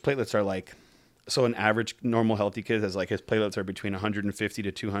 and his platelets are like, so an average normal healthy kid has like, his platelets are between 150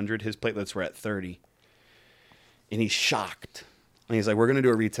 to 200. His platelets were at 30. And he's shocked. And he's like, we're going to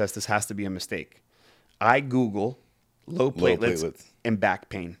do a retest. This has to be a mistake. I Google low platelets and back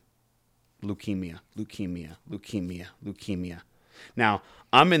pain. Leukemia. Now,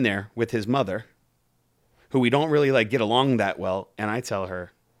 I'm in there with his mother, who we don't really like get along that well, and I tell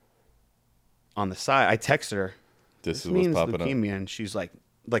her on the side, I text her, this is what's popping leukemia, up. And she's like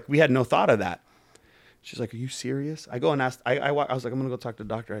we had no thought of that. She's like, are you serious? I go and ask, I was like, I'm gonna go talk to the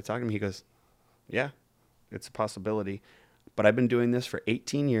doctor. I talk to him. He goes, yeah, it's a possibility, but I've been doing this for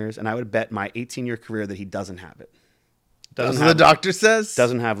 18 years, and I would bet my 18-year career that he doesn't have it. That's what the doctor says?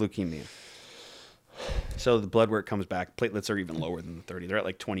 Doesn't have leukemia. So the blood work comes back. Platelets are even lower than the 30. They're at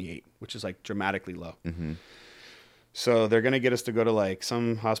like 28, which is like dramatically low. So they're going to get us to go to like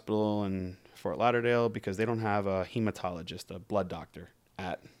some hospital in Fort Lauderdale because they don't have a hematologist, a blood doctor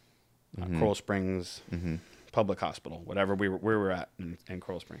at Coral Springs Public Hospital, whatever where we're at in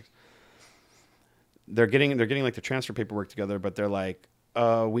Coral Springs. They're getting like the transfer paperwork together, but they're like,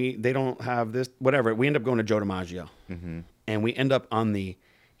 they don't have this, whatever. We end up going to Joe DiMaggio, and we end up on the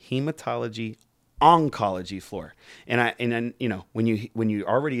hematology oncology floor. And then, you know, when you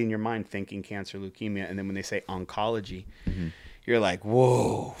already in your mind thinking cancer, leukemia, and then when they say oncology, you're like,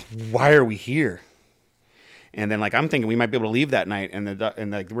 whoa, why are we here? And then like I'm thinking we might be able to leave that night, and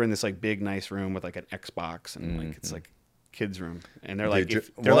like we're in this like big nice room with like an Xbox and like it's like kids room, and they're like,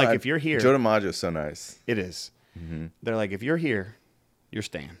 if you're here, Joe DiMaggio is so nice. It is. They're like, if you're here, you're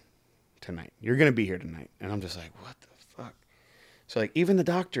staying tonight. You're gonna be here tonight. And I'm just like, what the fuck? So like even the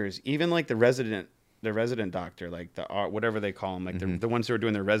doctors, even like the resident doctor, like the whatever they call them, like the ones who are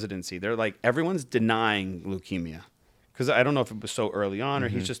doing their residency, they're like, everyone's denying leukemia. Because I don't know if it was so early on or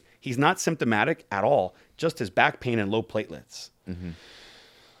he's not symptomatic at all, just his back pain and low platelets.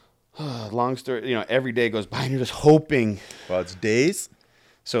 Long story, you know, every day goes by and you're just hoping. Well, it's days.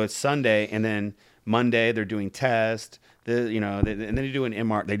 So it's Sunday, and then Monday they're doing tests. And then they do an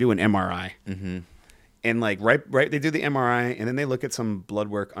MRI. And like right, they do the MRI, and then they look at some blood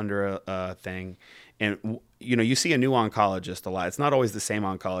work under a thing, and you know, you see a new oncologist a lot. It's not always the same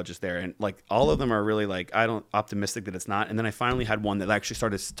oncologist there, and like all of them are really like optimistic that it's not. And then I finally had one that actually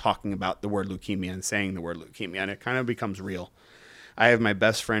started talking about the word leukemia and saying the word leukemia, and it kind of becomes real. I have my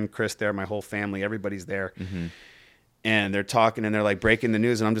best friend Chris there, my whole family, everybody's there, and they're talking and they're like breaking the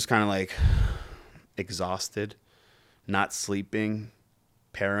news, and I'm just kind of like exhausted, not sleeping,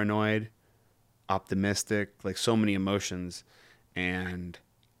 paranoid, optimistic, like so many emotions. And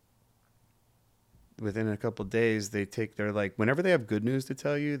within a couple of days, they're like, whenever they have good news to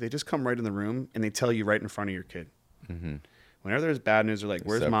tell you, they just come right in the room and they tell you right in front of your kid. Whenever there's bad news, they're like,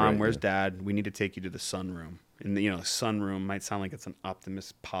 where's mom? Where's dad? We need to take you to the sunroom. And the sunroom might sound like it's an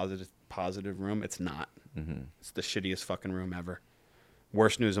optimist, positive room. It's not. It's the shittiest fucking room ever.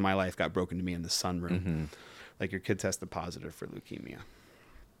 Worst news of my life got broken to me in the sunroom. Like, your kid tested positive for leukemia.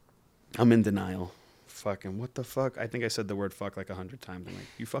 I'm in denial. Fucking what the fuck? I think I said the word fuck like 100 times. I'm like,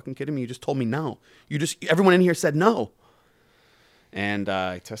 you fucking kidding me? You just told me no. Everyone in here said no. And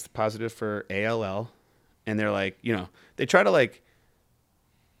I tested positive for ALL. And they're like, they try to like,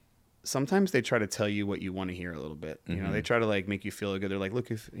 sometimes they try to tell you what you want to hear a little bit. They try to like make you feel good. They're like, look,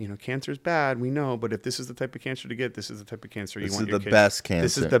 if cancer's bad, we know, but if this is the type of cancer to get, this is the type of cancer you want your kid. This is the best cancer.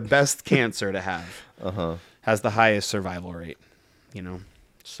 This is the best cancer to have. Has the highest survival rate.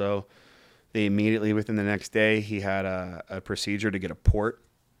 So they immediately within the next day he had a procedure to get a port.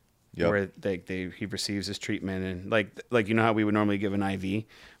 Yep. Where he receives his treatment, and like how we would normally give an IV.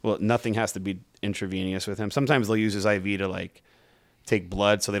 Well, nothing has to be intravenous with him. Sometimes they'll use his IV to like take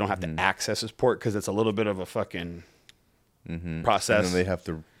blood, so they don't have to access his port because it's a little bit of a fucking process. And then they have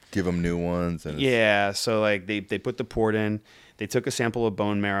to give him new ones. And yeah, so like they put the port in. They took a sample of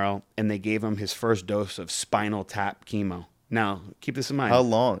bone marrow and they gave him his first dose of spinal tap chemo. Now keep this in mind. How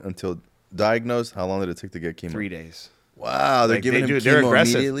long until diagnosed? How long did it take to get chemo? 3 days. Wow, they're giving him chemo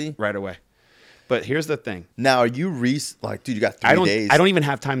immediately? Right away. But here's the thing. Now, are you dude, you got 3 days. I don't even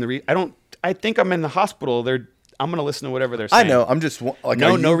have time to read. I think I'm in the hospital. I'm going to listen to whatever they're saying. I know. I'm just like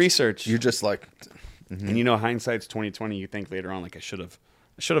no research. You're just like and hindsight's 2020. You think later on like I should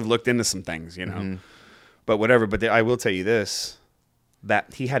have looked into some things, But whatever, but I will tell you this,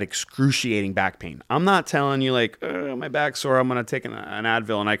 that he had excruciating back pain. I'm not telling you like, oh, my back's sore, I'm going to take an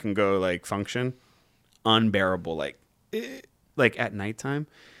Advil and I can go like function. Unbearable, like at nighttime,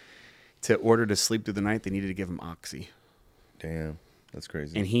 to order to sleep through the night, they needed to give him Oxy. Damn, that's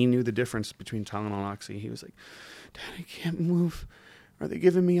crazy. And he knew the difference between Tylenol and Oxy. He was like, Dad, I can't move. Are they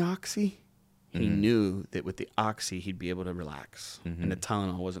giving me Oxy? He knew that with the Oxy, he'd be able to relax. And the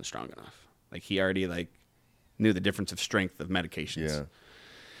Tylenol wasn't strong enough. Like he already knew the difference of strength of medications.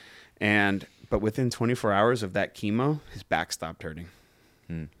 Yeah. But within 24 hours of that chemo, his back stopped hurting.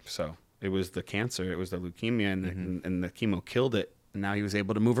 So it was the cancer, it was the leukemia, and the chemo killed it. And now he was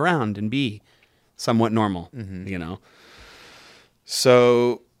able to move around and be somewhat normal,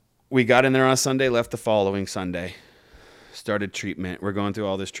 So we got in there on Sunday, left the following Sunday, started treatment. We're going through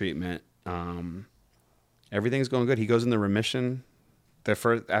all this treatment. Everything's going good. He goes into remission.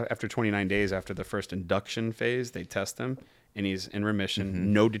 After 29 days, after the first induction phase, they test him, and he's in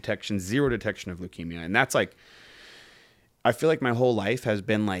remission. No detection, zero detection of leukemia. And that's like, I feel like my whole life has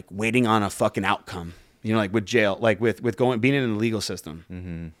been like waiting on a fucking outcome. Like with jail, like with being in the legal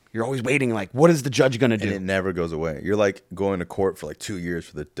system. You're always waiting, like, what is the judge going to do? And it never goes away. You're like going to court for like 2 years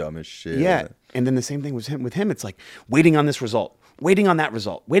for the dumbest shit. Yeah. And then the same thing with him. It's like waiting on this result, waiting on that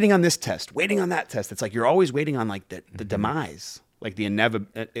result, waiting on this test, waiting on that test. It's like you're always waiting on like the demise, like the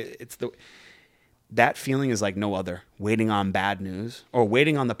inevitable. That feeling is like no other. Waiting on bad news or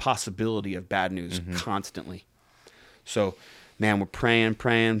waiting on the possibility of bad news constantly. So, man, we're praying.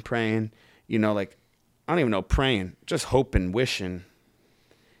 Like, I don't even know, praying, just hoping, wishing.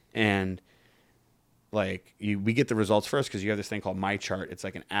 And like we get the results first because you have this thing called My Chart. It's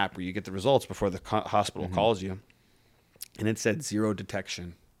like an app where you get the results before the hospital calls you. And it said zero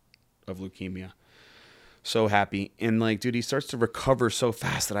detection of leukemia. So happy. And like, dude, he starts to recover so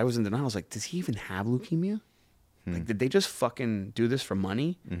fast that I was in denial. I was like, does he even have leukemia? Like, did they just fucking do this for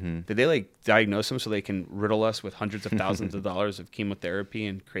money? Did they like diagnose him so they can riddle us with hundreds of thousands of dollars of chemotherapy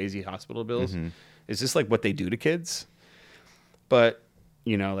and crazy hospital bills? Is this like what they do to kids? But,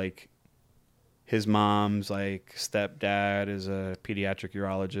 like his mom's like stepdad is a pediatric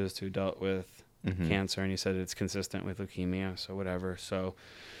urologist who dealt with cancer, and he said it's consistent with leukemia. So whatever. So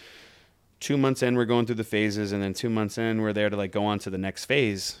 2 months in, we're going through the phases, and then 2 months in, we're there to like go on to the next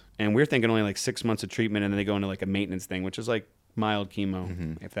phase. And we're thinking only like 6 months of treatment, and then they go into like a maintenance thing, which is like mild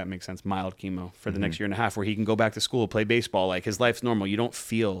chemo, if that makes sense, mild chemo for the next year and a half, where he can go back to school, play baseball, like his life's normal. You don't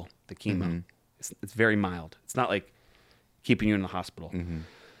feel the chemo. It's very mild. It's not like keeping you in the hospital.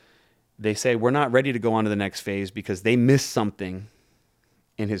 They say we're not ready to go on to the next phase because they missed something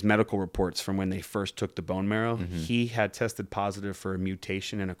in his medical reports from when they first took the bone marrow. He had tested positive for a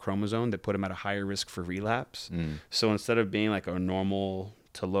mutation in a chromosome that put him at a higher risk for relapse. So instead of being like a normal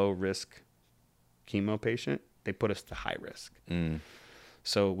to low risk chemo patient, they put us to high risk.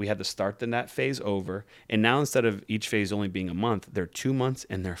 So we had to start that phase over. And now instead of each phase only being a month, they're 2 months,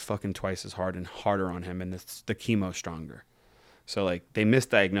 and they're fucking twice as hard and harder on him, and the chemo stronger. So like they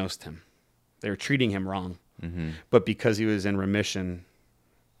misdiagnosed him. They were treating him wrong. But because he was in remission,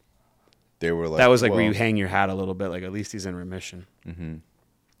 they were like, that was like where you hang your hat a little bit, like at least he's in remission.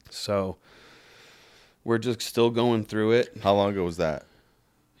 So we're just still going through it. How long ago was that?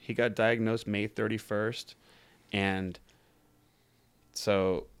 He got diagnosed May 31st, and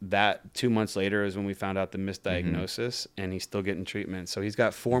so that 2 months later is when we found out the misdiagnosis, and he's still getting treatment. So he's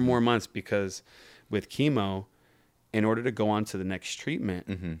got 4 more months because with chemo, in order to go on to the next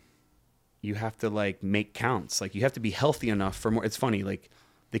treatment, you have to like make counts. Like you have to be healthy enough for more. It's funny, like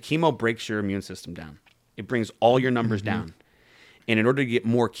the chemo breaks your immune system down. It brings all your numbers down. And in order to get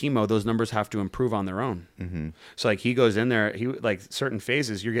more chemo, those numbers have to improve on their own. So like he goes in there, he like certain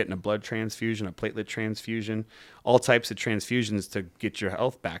phases, you're getting a blood transfusion, a platelet transfusion, all types of transfusions to get your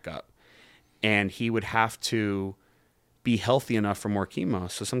health back up. And he would have to be healthy enough for more chemo.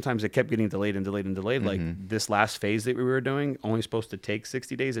 So sometimes it kept getting delayed and delayed and delayed. Like this last phase that we were doing, only supposed to take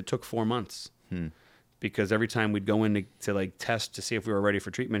 60 days. It took 4 months because every time we'd go in to like test to see if we were ready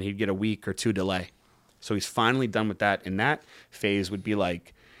for treatment, he'd get a week or 2 delay. So he's finally done with that. And that phase would be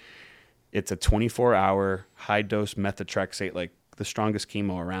like, it's a 24-hour high dose methotrexate, like the strongest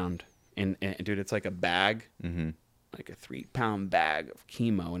chemo around. And dude, it's like a bag, like a 3-pound bag of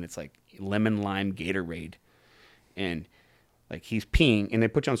chemo. And it's like lemon lime Gatorade. And like he's peeing, and they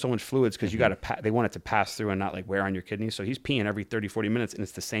put you on so much fluids because you got to they want it to pass through and not like wear on your kidneys. So he's peeing every 30, 40 minutes, and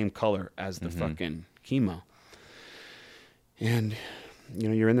it's the same color as the fucking chemo. And you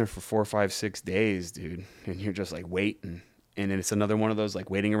know, you're in there for 4, 5, 6 days, dude, and you're just like waiting. And then it's another one of those like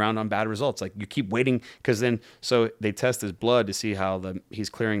waiting around on bad results. Like you keep waiting because then so they test his blood to see how he's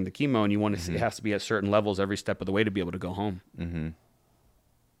clearing the chemo, and you want to see it has to be at certain levels every step of the way to be able to go home.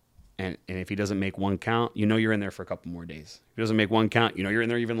 And if he doesn't make one count, you know you're in there for a couple more days. If he doesn't make one count, you know you're in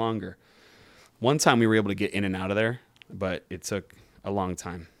there even longer. One time we were able to get in and out of there, but it took a long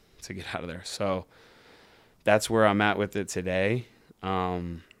time to get out of there. So that's where I'm at with it today.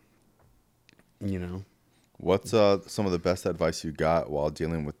 You know. What's some of the best advice you got while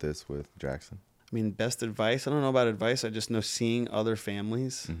dealing with this with Jackson? I mean, best advice? I don't know about advice. I just know seeing other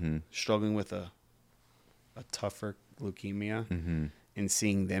families struggling with a tougher leukemia. And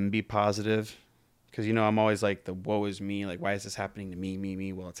seeing them be positive. Because, you know, I'm always like, the woe is me. Like, why is this happening to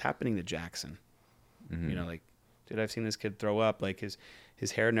me? Well, it's happening to Jackson. You know, like, dude, I've seen this kid throw up. Like,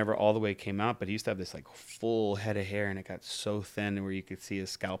 his hair never all the way came out, but he used to have this, like, full head of hair, and it got so thin where you could see his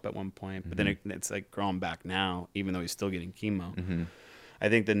scalp at one point. But then it's, like, growing back now, even though he's still getting chemo. I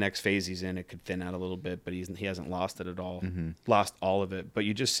think the next phase he's in, it could thin out a little bit, but he hasn't lost it at all. Lost all of it. But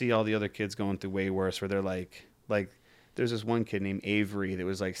you just see all the other kids going through way worse, where they're like there's this one kid named Avery that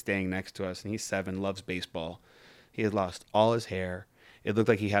was like staying next to us, and he's 7, loves baseball. He had lost all his hair. It looked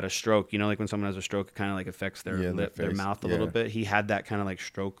like he had a stroke. You know, like when someone has a stroke, it kind of like affects their lip, their mouth a little bit. He had that kind of like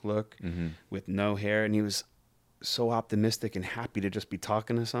stroke look with no hair, and he was so optimistic and happy to just be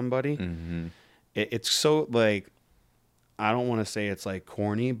talking to somebody. It's so like, I don't want to say it's like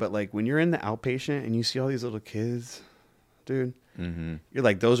corny, but like when you're in the outpatient and you see all these little kids, dude, you're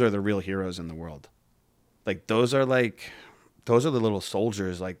like, those are the real heroes in the world. Like those are the little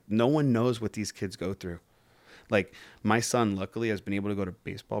soldiers. Like no one knows what these kids go through. Like my son luckily has been able to go to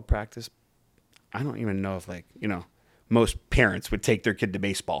baseball practice. I don't even know if like, you know, most parents would take their kid to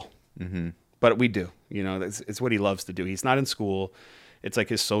baseball, but we do, you know, it's what he loves to do. He's not in school. It's like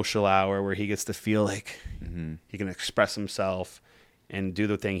his social hour where he gets to feel like he can express himself and do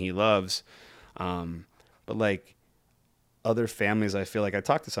the thing he loves. But like, other families, I feel like I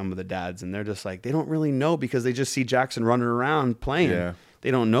talk to some of the dads and they're just like, they don't really know because they just see Jackson running around playing. Yeah.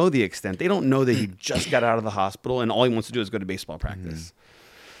 They don't know the extent. They don't know that he just got out of the hospital and all he wants to do is go to baseball practice.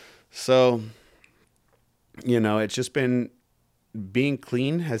 So, you know, it's just been being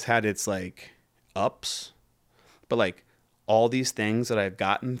clean has had its like ups, but like all these things that I've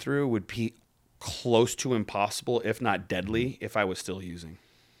gotten through would be close to impossible, if not deadly, if I was still using.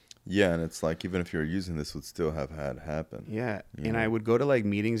 Yeah, and it's like, even if you're using this, would still have had happen. Yeah, and I would go to like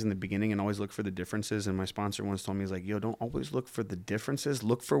meetings in the beginning and always look for the differences. And my sponsor once told me, he's like, yo, don't always look for the differences.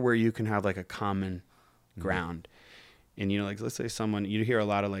 Look for where you can have like a common ground. And, you know, like, let's say someone, you hear a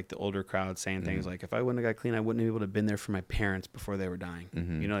lot of like the older crowd saying things like, if I wouldn't have got clean, I wouldn't have been able to have been there for my parents before they were dying.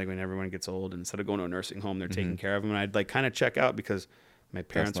 You know, like when everyone gets old and instead of going to a nursing home, they're taking care of them. And I'd like kind of check out because my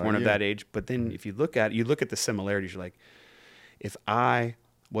parents weren't of that age. But then if you look at the similarities, you're like, if I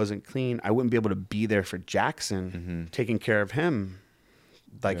wasn't clean, I wouldn't be able to be there for Jackson, taking care of him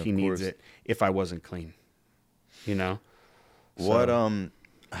like he needs it if I wasn't clean, you know? What,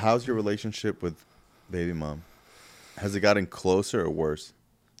 how's your relationship with baby mom? Has it gotten closer or worse?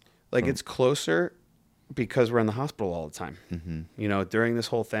 Like it's closer because we're in the hospital all the time. You know, during this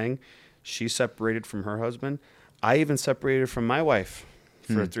whole thing, she separated from her husband. I even separated from my wife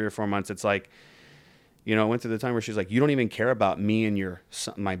for 3 or 4 months. It's like, you know, it went through the time where she's like, you don't even care about me and your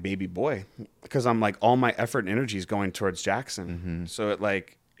son, my baby boy, because I'm like, all my effort and energy is going towards Jackson. So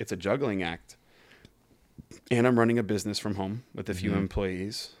it's a juggling act. And I'm running a business from home with a few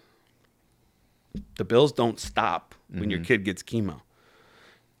employees. The bills don't stop when your kid gets chemo.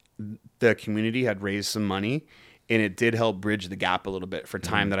 The community had raised some money And it did help bridge the gap a little bit for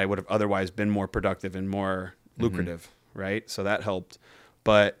time that I would have otherwise been more productive and more lucrative, right? So that helped.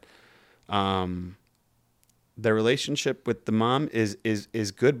 But the relationship with the mom is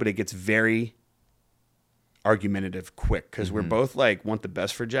good, but it gets very argumentative quick because we're both like want the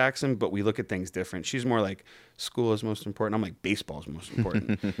best for Jackson, but we look at things different. She's more like school is most important. I'm like baseball is most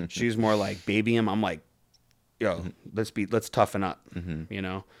important. She's more like baby him. I'm like, yo, let's toughen up, you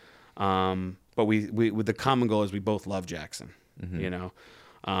know. But we the common goal is we both love Jackson, you know.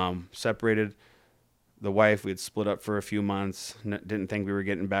 Separated. The wife, we had split up for a few months. Didn't think we were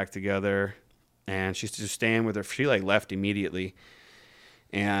getting back together, and she's just staying with her. She like left immediately,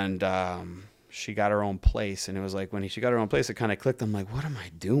 and she got her own place. And it was like when she got her own place, it kind of clicked. I'm like, what am I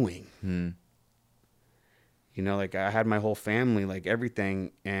doing? You know, like I had my whole family, like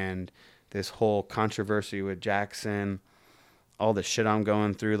everything, and this whole controversy with Jackson, all the shit I'm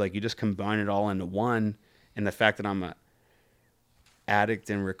going through, like you just combine it all into one, and the fact that I'm a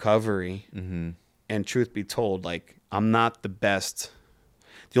addict in recovery. And truth be told, like I'm not the best.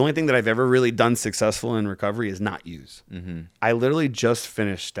 The only thing that I've ever really done successful in recovery is not use. I literally just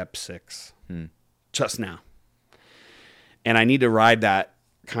finished step 6 just now. And I need to ride that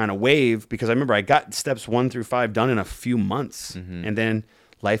kind of wave because I remember I got steps 1 through 5 done in a few months. And then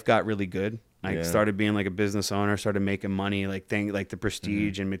life got really good. I started being like a business owner, started making money, like the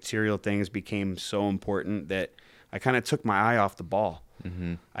prestige and material things became so important that I kind of took my eye off the ball.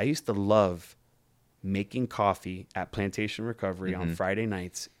 I used to love making coffee at Plantation Recovery on Friday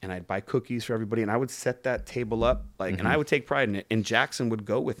nights, and I'd buy cookies for everybody, and I would set that table up, like, and I would take pride in it, and Jackson would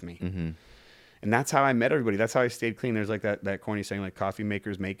go with me. And that's how I met everybody. That's how I stayed clean. There's like that corny saying, like, coffee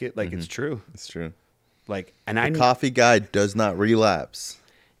makers make it. Like, it's true. It's true. Like, and the coffee guy does not relapse.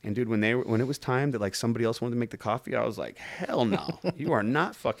 And dude, when it was time that like somebody else wanted to make the coffee, I was like, hell no, you are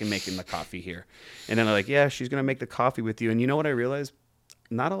not fucking making the coffee here. And then they're like, yeah, she's gonna make the coffee with you. And you know what I realized?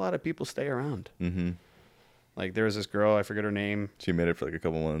 Not a lot of people stay around. Like there was this girl, I forget her name. She made it for like a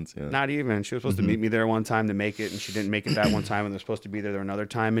couple months. Yeah. Not even. She was supposed to meet me there one time to make it, and she didn't make it that one time, and they're supposed to be there another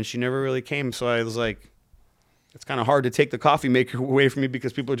time, and she never really came. So I was like, it's kind of hard to take the coffee maker away from me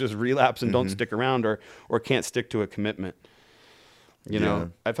because people just relapse and don't stick around or can't stick to a commitment. You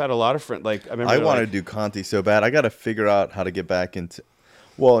know, I've had a lot of friends. Like I want to do Conti so bad. I got to figure out how to get back into.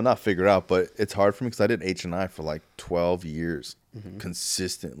 Well, not figure out, but it's hard for me because I did H&I for like 12 years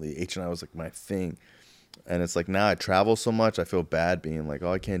consistently. H&I was like my thing. And it's like now I travel so much, I feel bad being like,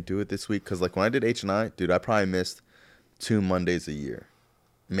 oh, I can't do it this week. Because like when I did H&I, dude, I probably missed 2 Mondays a year.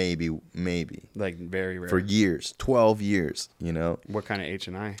 Maybe. Like very rare. For years, 12 years, you know. What kind of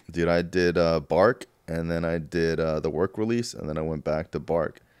H&I? Dude, I did Bark, and then I did the work release, and then I went back to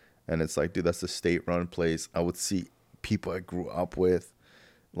Bark. And it's like, dude, that's a state-run place. I would see people I grew up with.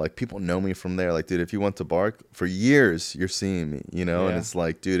 Like, people know me from there. Like, dude, if you went to Bark, for years, you're seeing me, you know? Yeah. And it's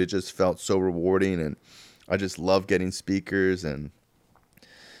like, dude, it just felt so rewarding, and I just love getting speakers.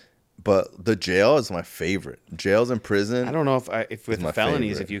 But the jail is my favorite. Jails and prison. I don't know if with the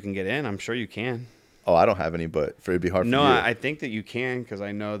felonies, if you can get in. I'm sure you can. Oh, I don't have any, but it'd be hard for you. No, I think that you can because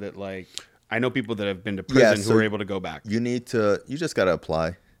I know that, like, I know people that have been to prison who are able to go back. You just got to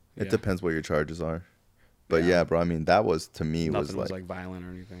apply. It depends what your charges are. But yeah, bro, I mean, that was, to me, nothing was like violent or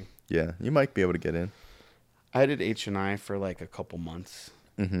anything. Yeah, you might be able to get in. I did H&I for like a couple months.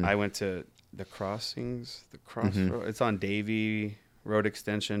 I went to the Crossroads. It's on Davie Road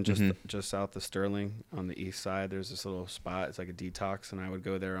Extension, just south of Sterling on the east side. There's this little spot. It's like a detox, and I would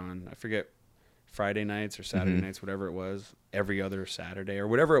go there on, I forget, Friday nights or Saturday nights, whatever it was, every other Saturday or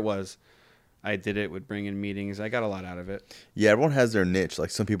whatever it was. I did it, would bring in meetings. I got a lot out of it. Yeah, everyone has their niche. Like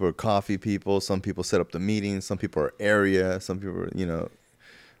some people are coffee people. Some people set up the meetings. Some people are area. Some people are, you know,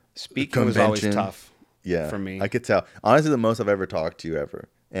 speaking was always tough. Yeah, for me. I could tell. Honestly, the most I've ever talked to you ever.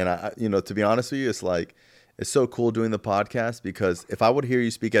 And I, you know, to be honest with you, it's like, it's so cool doing the podcast because if I would hear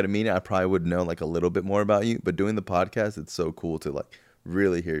you speak at a meeting, I probably would know like a little bit more about you. But doing the podcast, it's so cool to like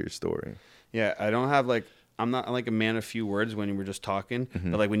really hear your story. Yeah, I don't have like, I'm not like a man of few words when we're just talking,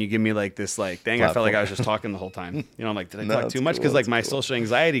 but like when you give me like this like thing, platform. I felt like I was just talking the whole time. You know, I'm like, did I talk too much? Because like my social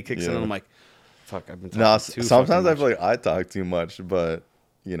anxiety kicks in, and I'm like, fuck, I've been talking too. Sometimes I feel like I talk too much, but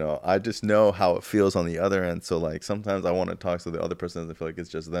you know, I just know how it feels on the other end. So like sometimes I want to talk to the other person, and I feel like it's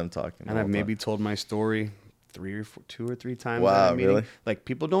just them talking. And I've maybe told my story 2 or 3 times. Wow, at a meeting. Really? Like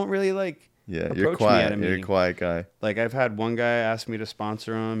people don't really like. Yeah, you're quiet. You're a quiet guy. Like I've had one guy ask me to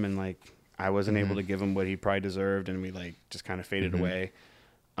sponsor him, and like I wasn't able to give him what he probably deserved, and we like just kind of faded away.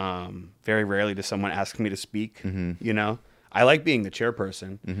 Very rarely does someone ask me to speak. You know, I like being the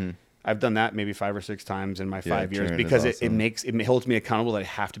chairperson, I've done that maybe 5 or 6 times in my 5 years cheering because is it holds me accountable that I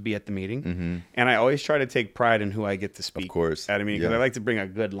have to be at the meeting. And I always try to take pride in who I get to speak Of course. at a meeting, because Yeah. I like to bring a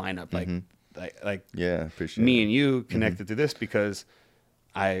good lineup. Like Yeah, appreciate me it. and you connected to this because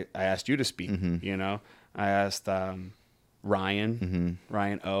I asked you to speak, you know. I asked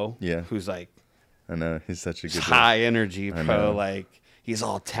Ryan O, Yeah. who's like I know. He's such a good guy. high energy I pro, know. like he's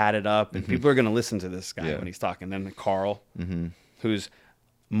all tatted up, and people are going to listen to this guy Yeah. when he's talking. Then Carl, who's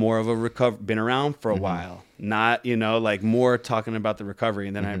more of a been around for a while, not, you know, like more talking about the recovery.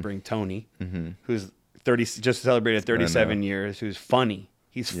 And then I bring Tony, who's 30, just celebrated 37 years, who's funny.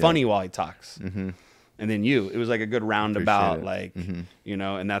 He's funny while he talks. And then it was like a good roundabout, Appreciate it. like, you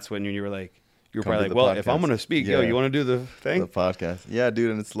know, and that's when you were like, you were Come probably to like, the well, if I'm podcast. going to speak, yo, Yeah. you want to do the The thing? podcast. Yeah,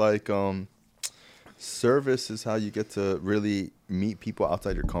 dude. And it's like, service is how you get to really meet people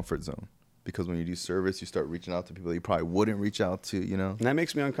outside your comfort zone. Because when you do service, you start reaching out to people that you probably wouldn't reach out to, you know? And that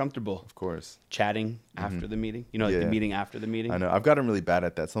makes me uncomfortable. Of course. Chatting after the meeting, you know, like the Yeah. meeting after the meeting. I know. I've gotten really bad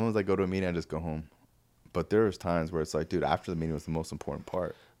at that. Sometimes I go to a meeting and I just go home. But there's times where it's like, dude, after the meeting was the most important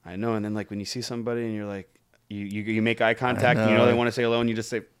part. I know. And then like when you see somebody and you're like, you make eye contact, know. you know they want to say hello, and you just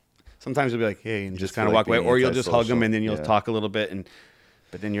say, sometimes you'll be like, hey, and just Just kind of feel like walk away, being or you'll just hug them antisocial. and then you'll Yeah. talk a little bit,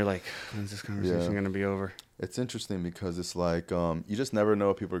 but then you're like, when's this conversation Yeah. going to be over? It's interesting because it's like you just never know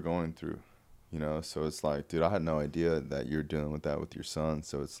what people are going through, you know? So it's like, dude, I had no idea that you're dealing with that with your son.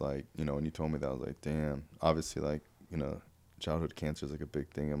 So it's like, you know, when you told me that, I was like, damn. Obviously, like, you know, childhood cancer is like a big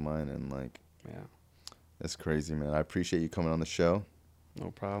thing of mine. And like, Yeah, it's crazy, man. I appreciate you coming on the show. no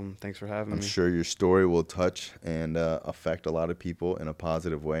problem. Thanks for having I'm me. sure your story will touch and affect a lot of people in a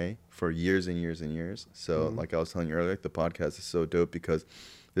positive way for years and years and years. So like I was telling you earlier, like, the podcast is so dope because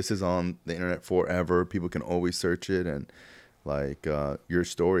this is on the internet forever. People can always search it. And like your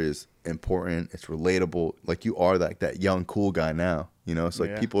story is important. It's relatable. Like, you are like that young, cool guy now, you know? So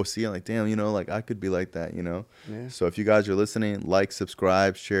like people see it like, damn, you know, like I could be like that, you know? Yeah. So if you guys are listening, like,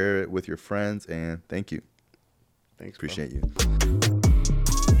 subscribe, share it with your friends. And thank you. Thanks, bro. Appreciate you.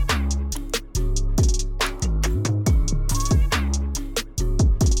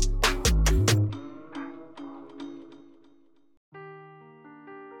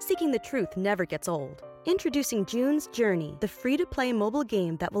 Seeking the truth never gets old. Introducing June's Journey, the free-to-play mobile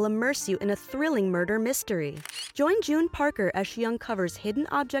game that will immerse you in a thrilling murder mystery. Join June Parker as she uncovers hidden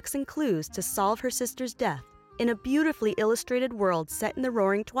objects and clues to solve her sister's death in a beautifully illustrated world set in the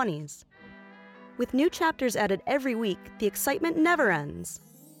Roaring '20s. With new chapters added every week, the excitement never ends.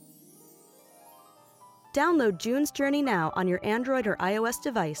 Download June's Journey now on your Android or iOS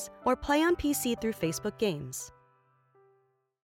device, or play on PC through Facebook Games.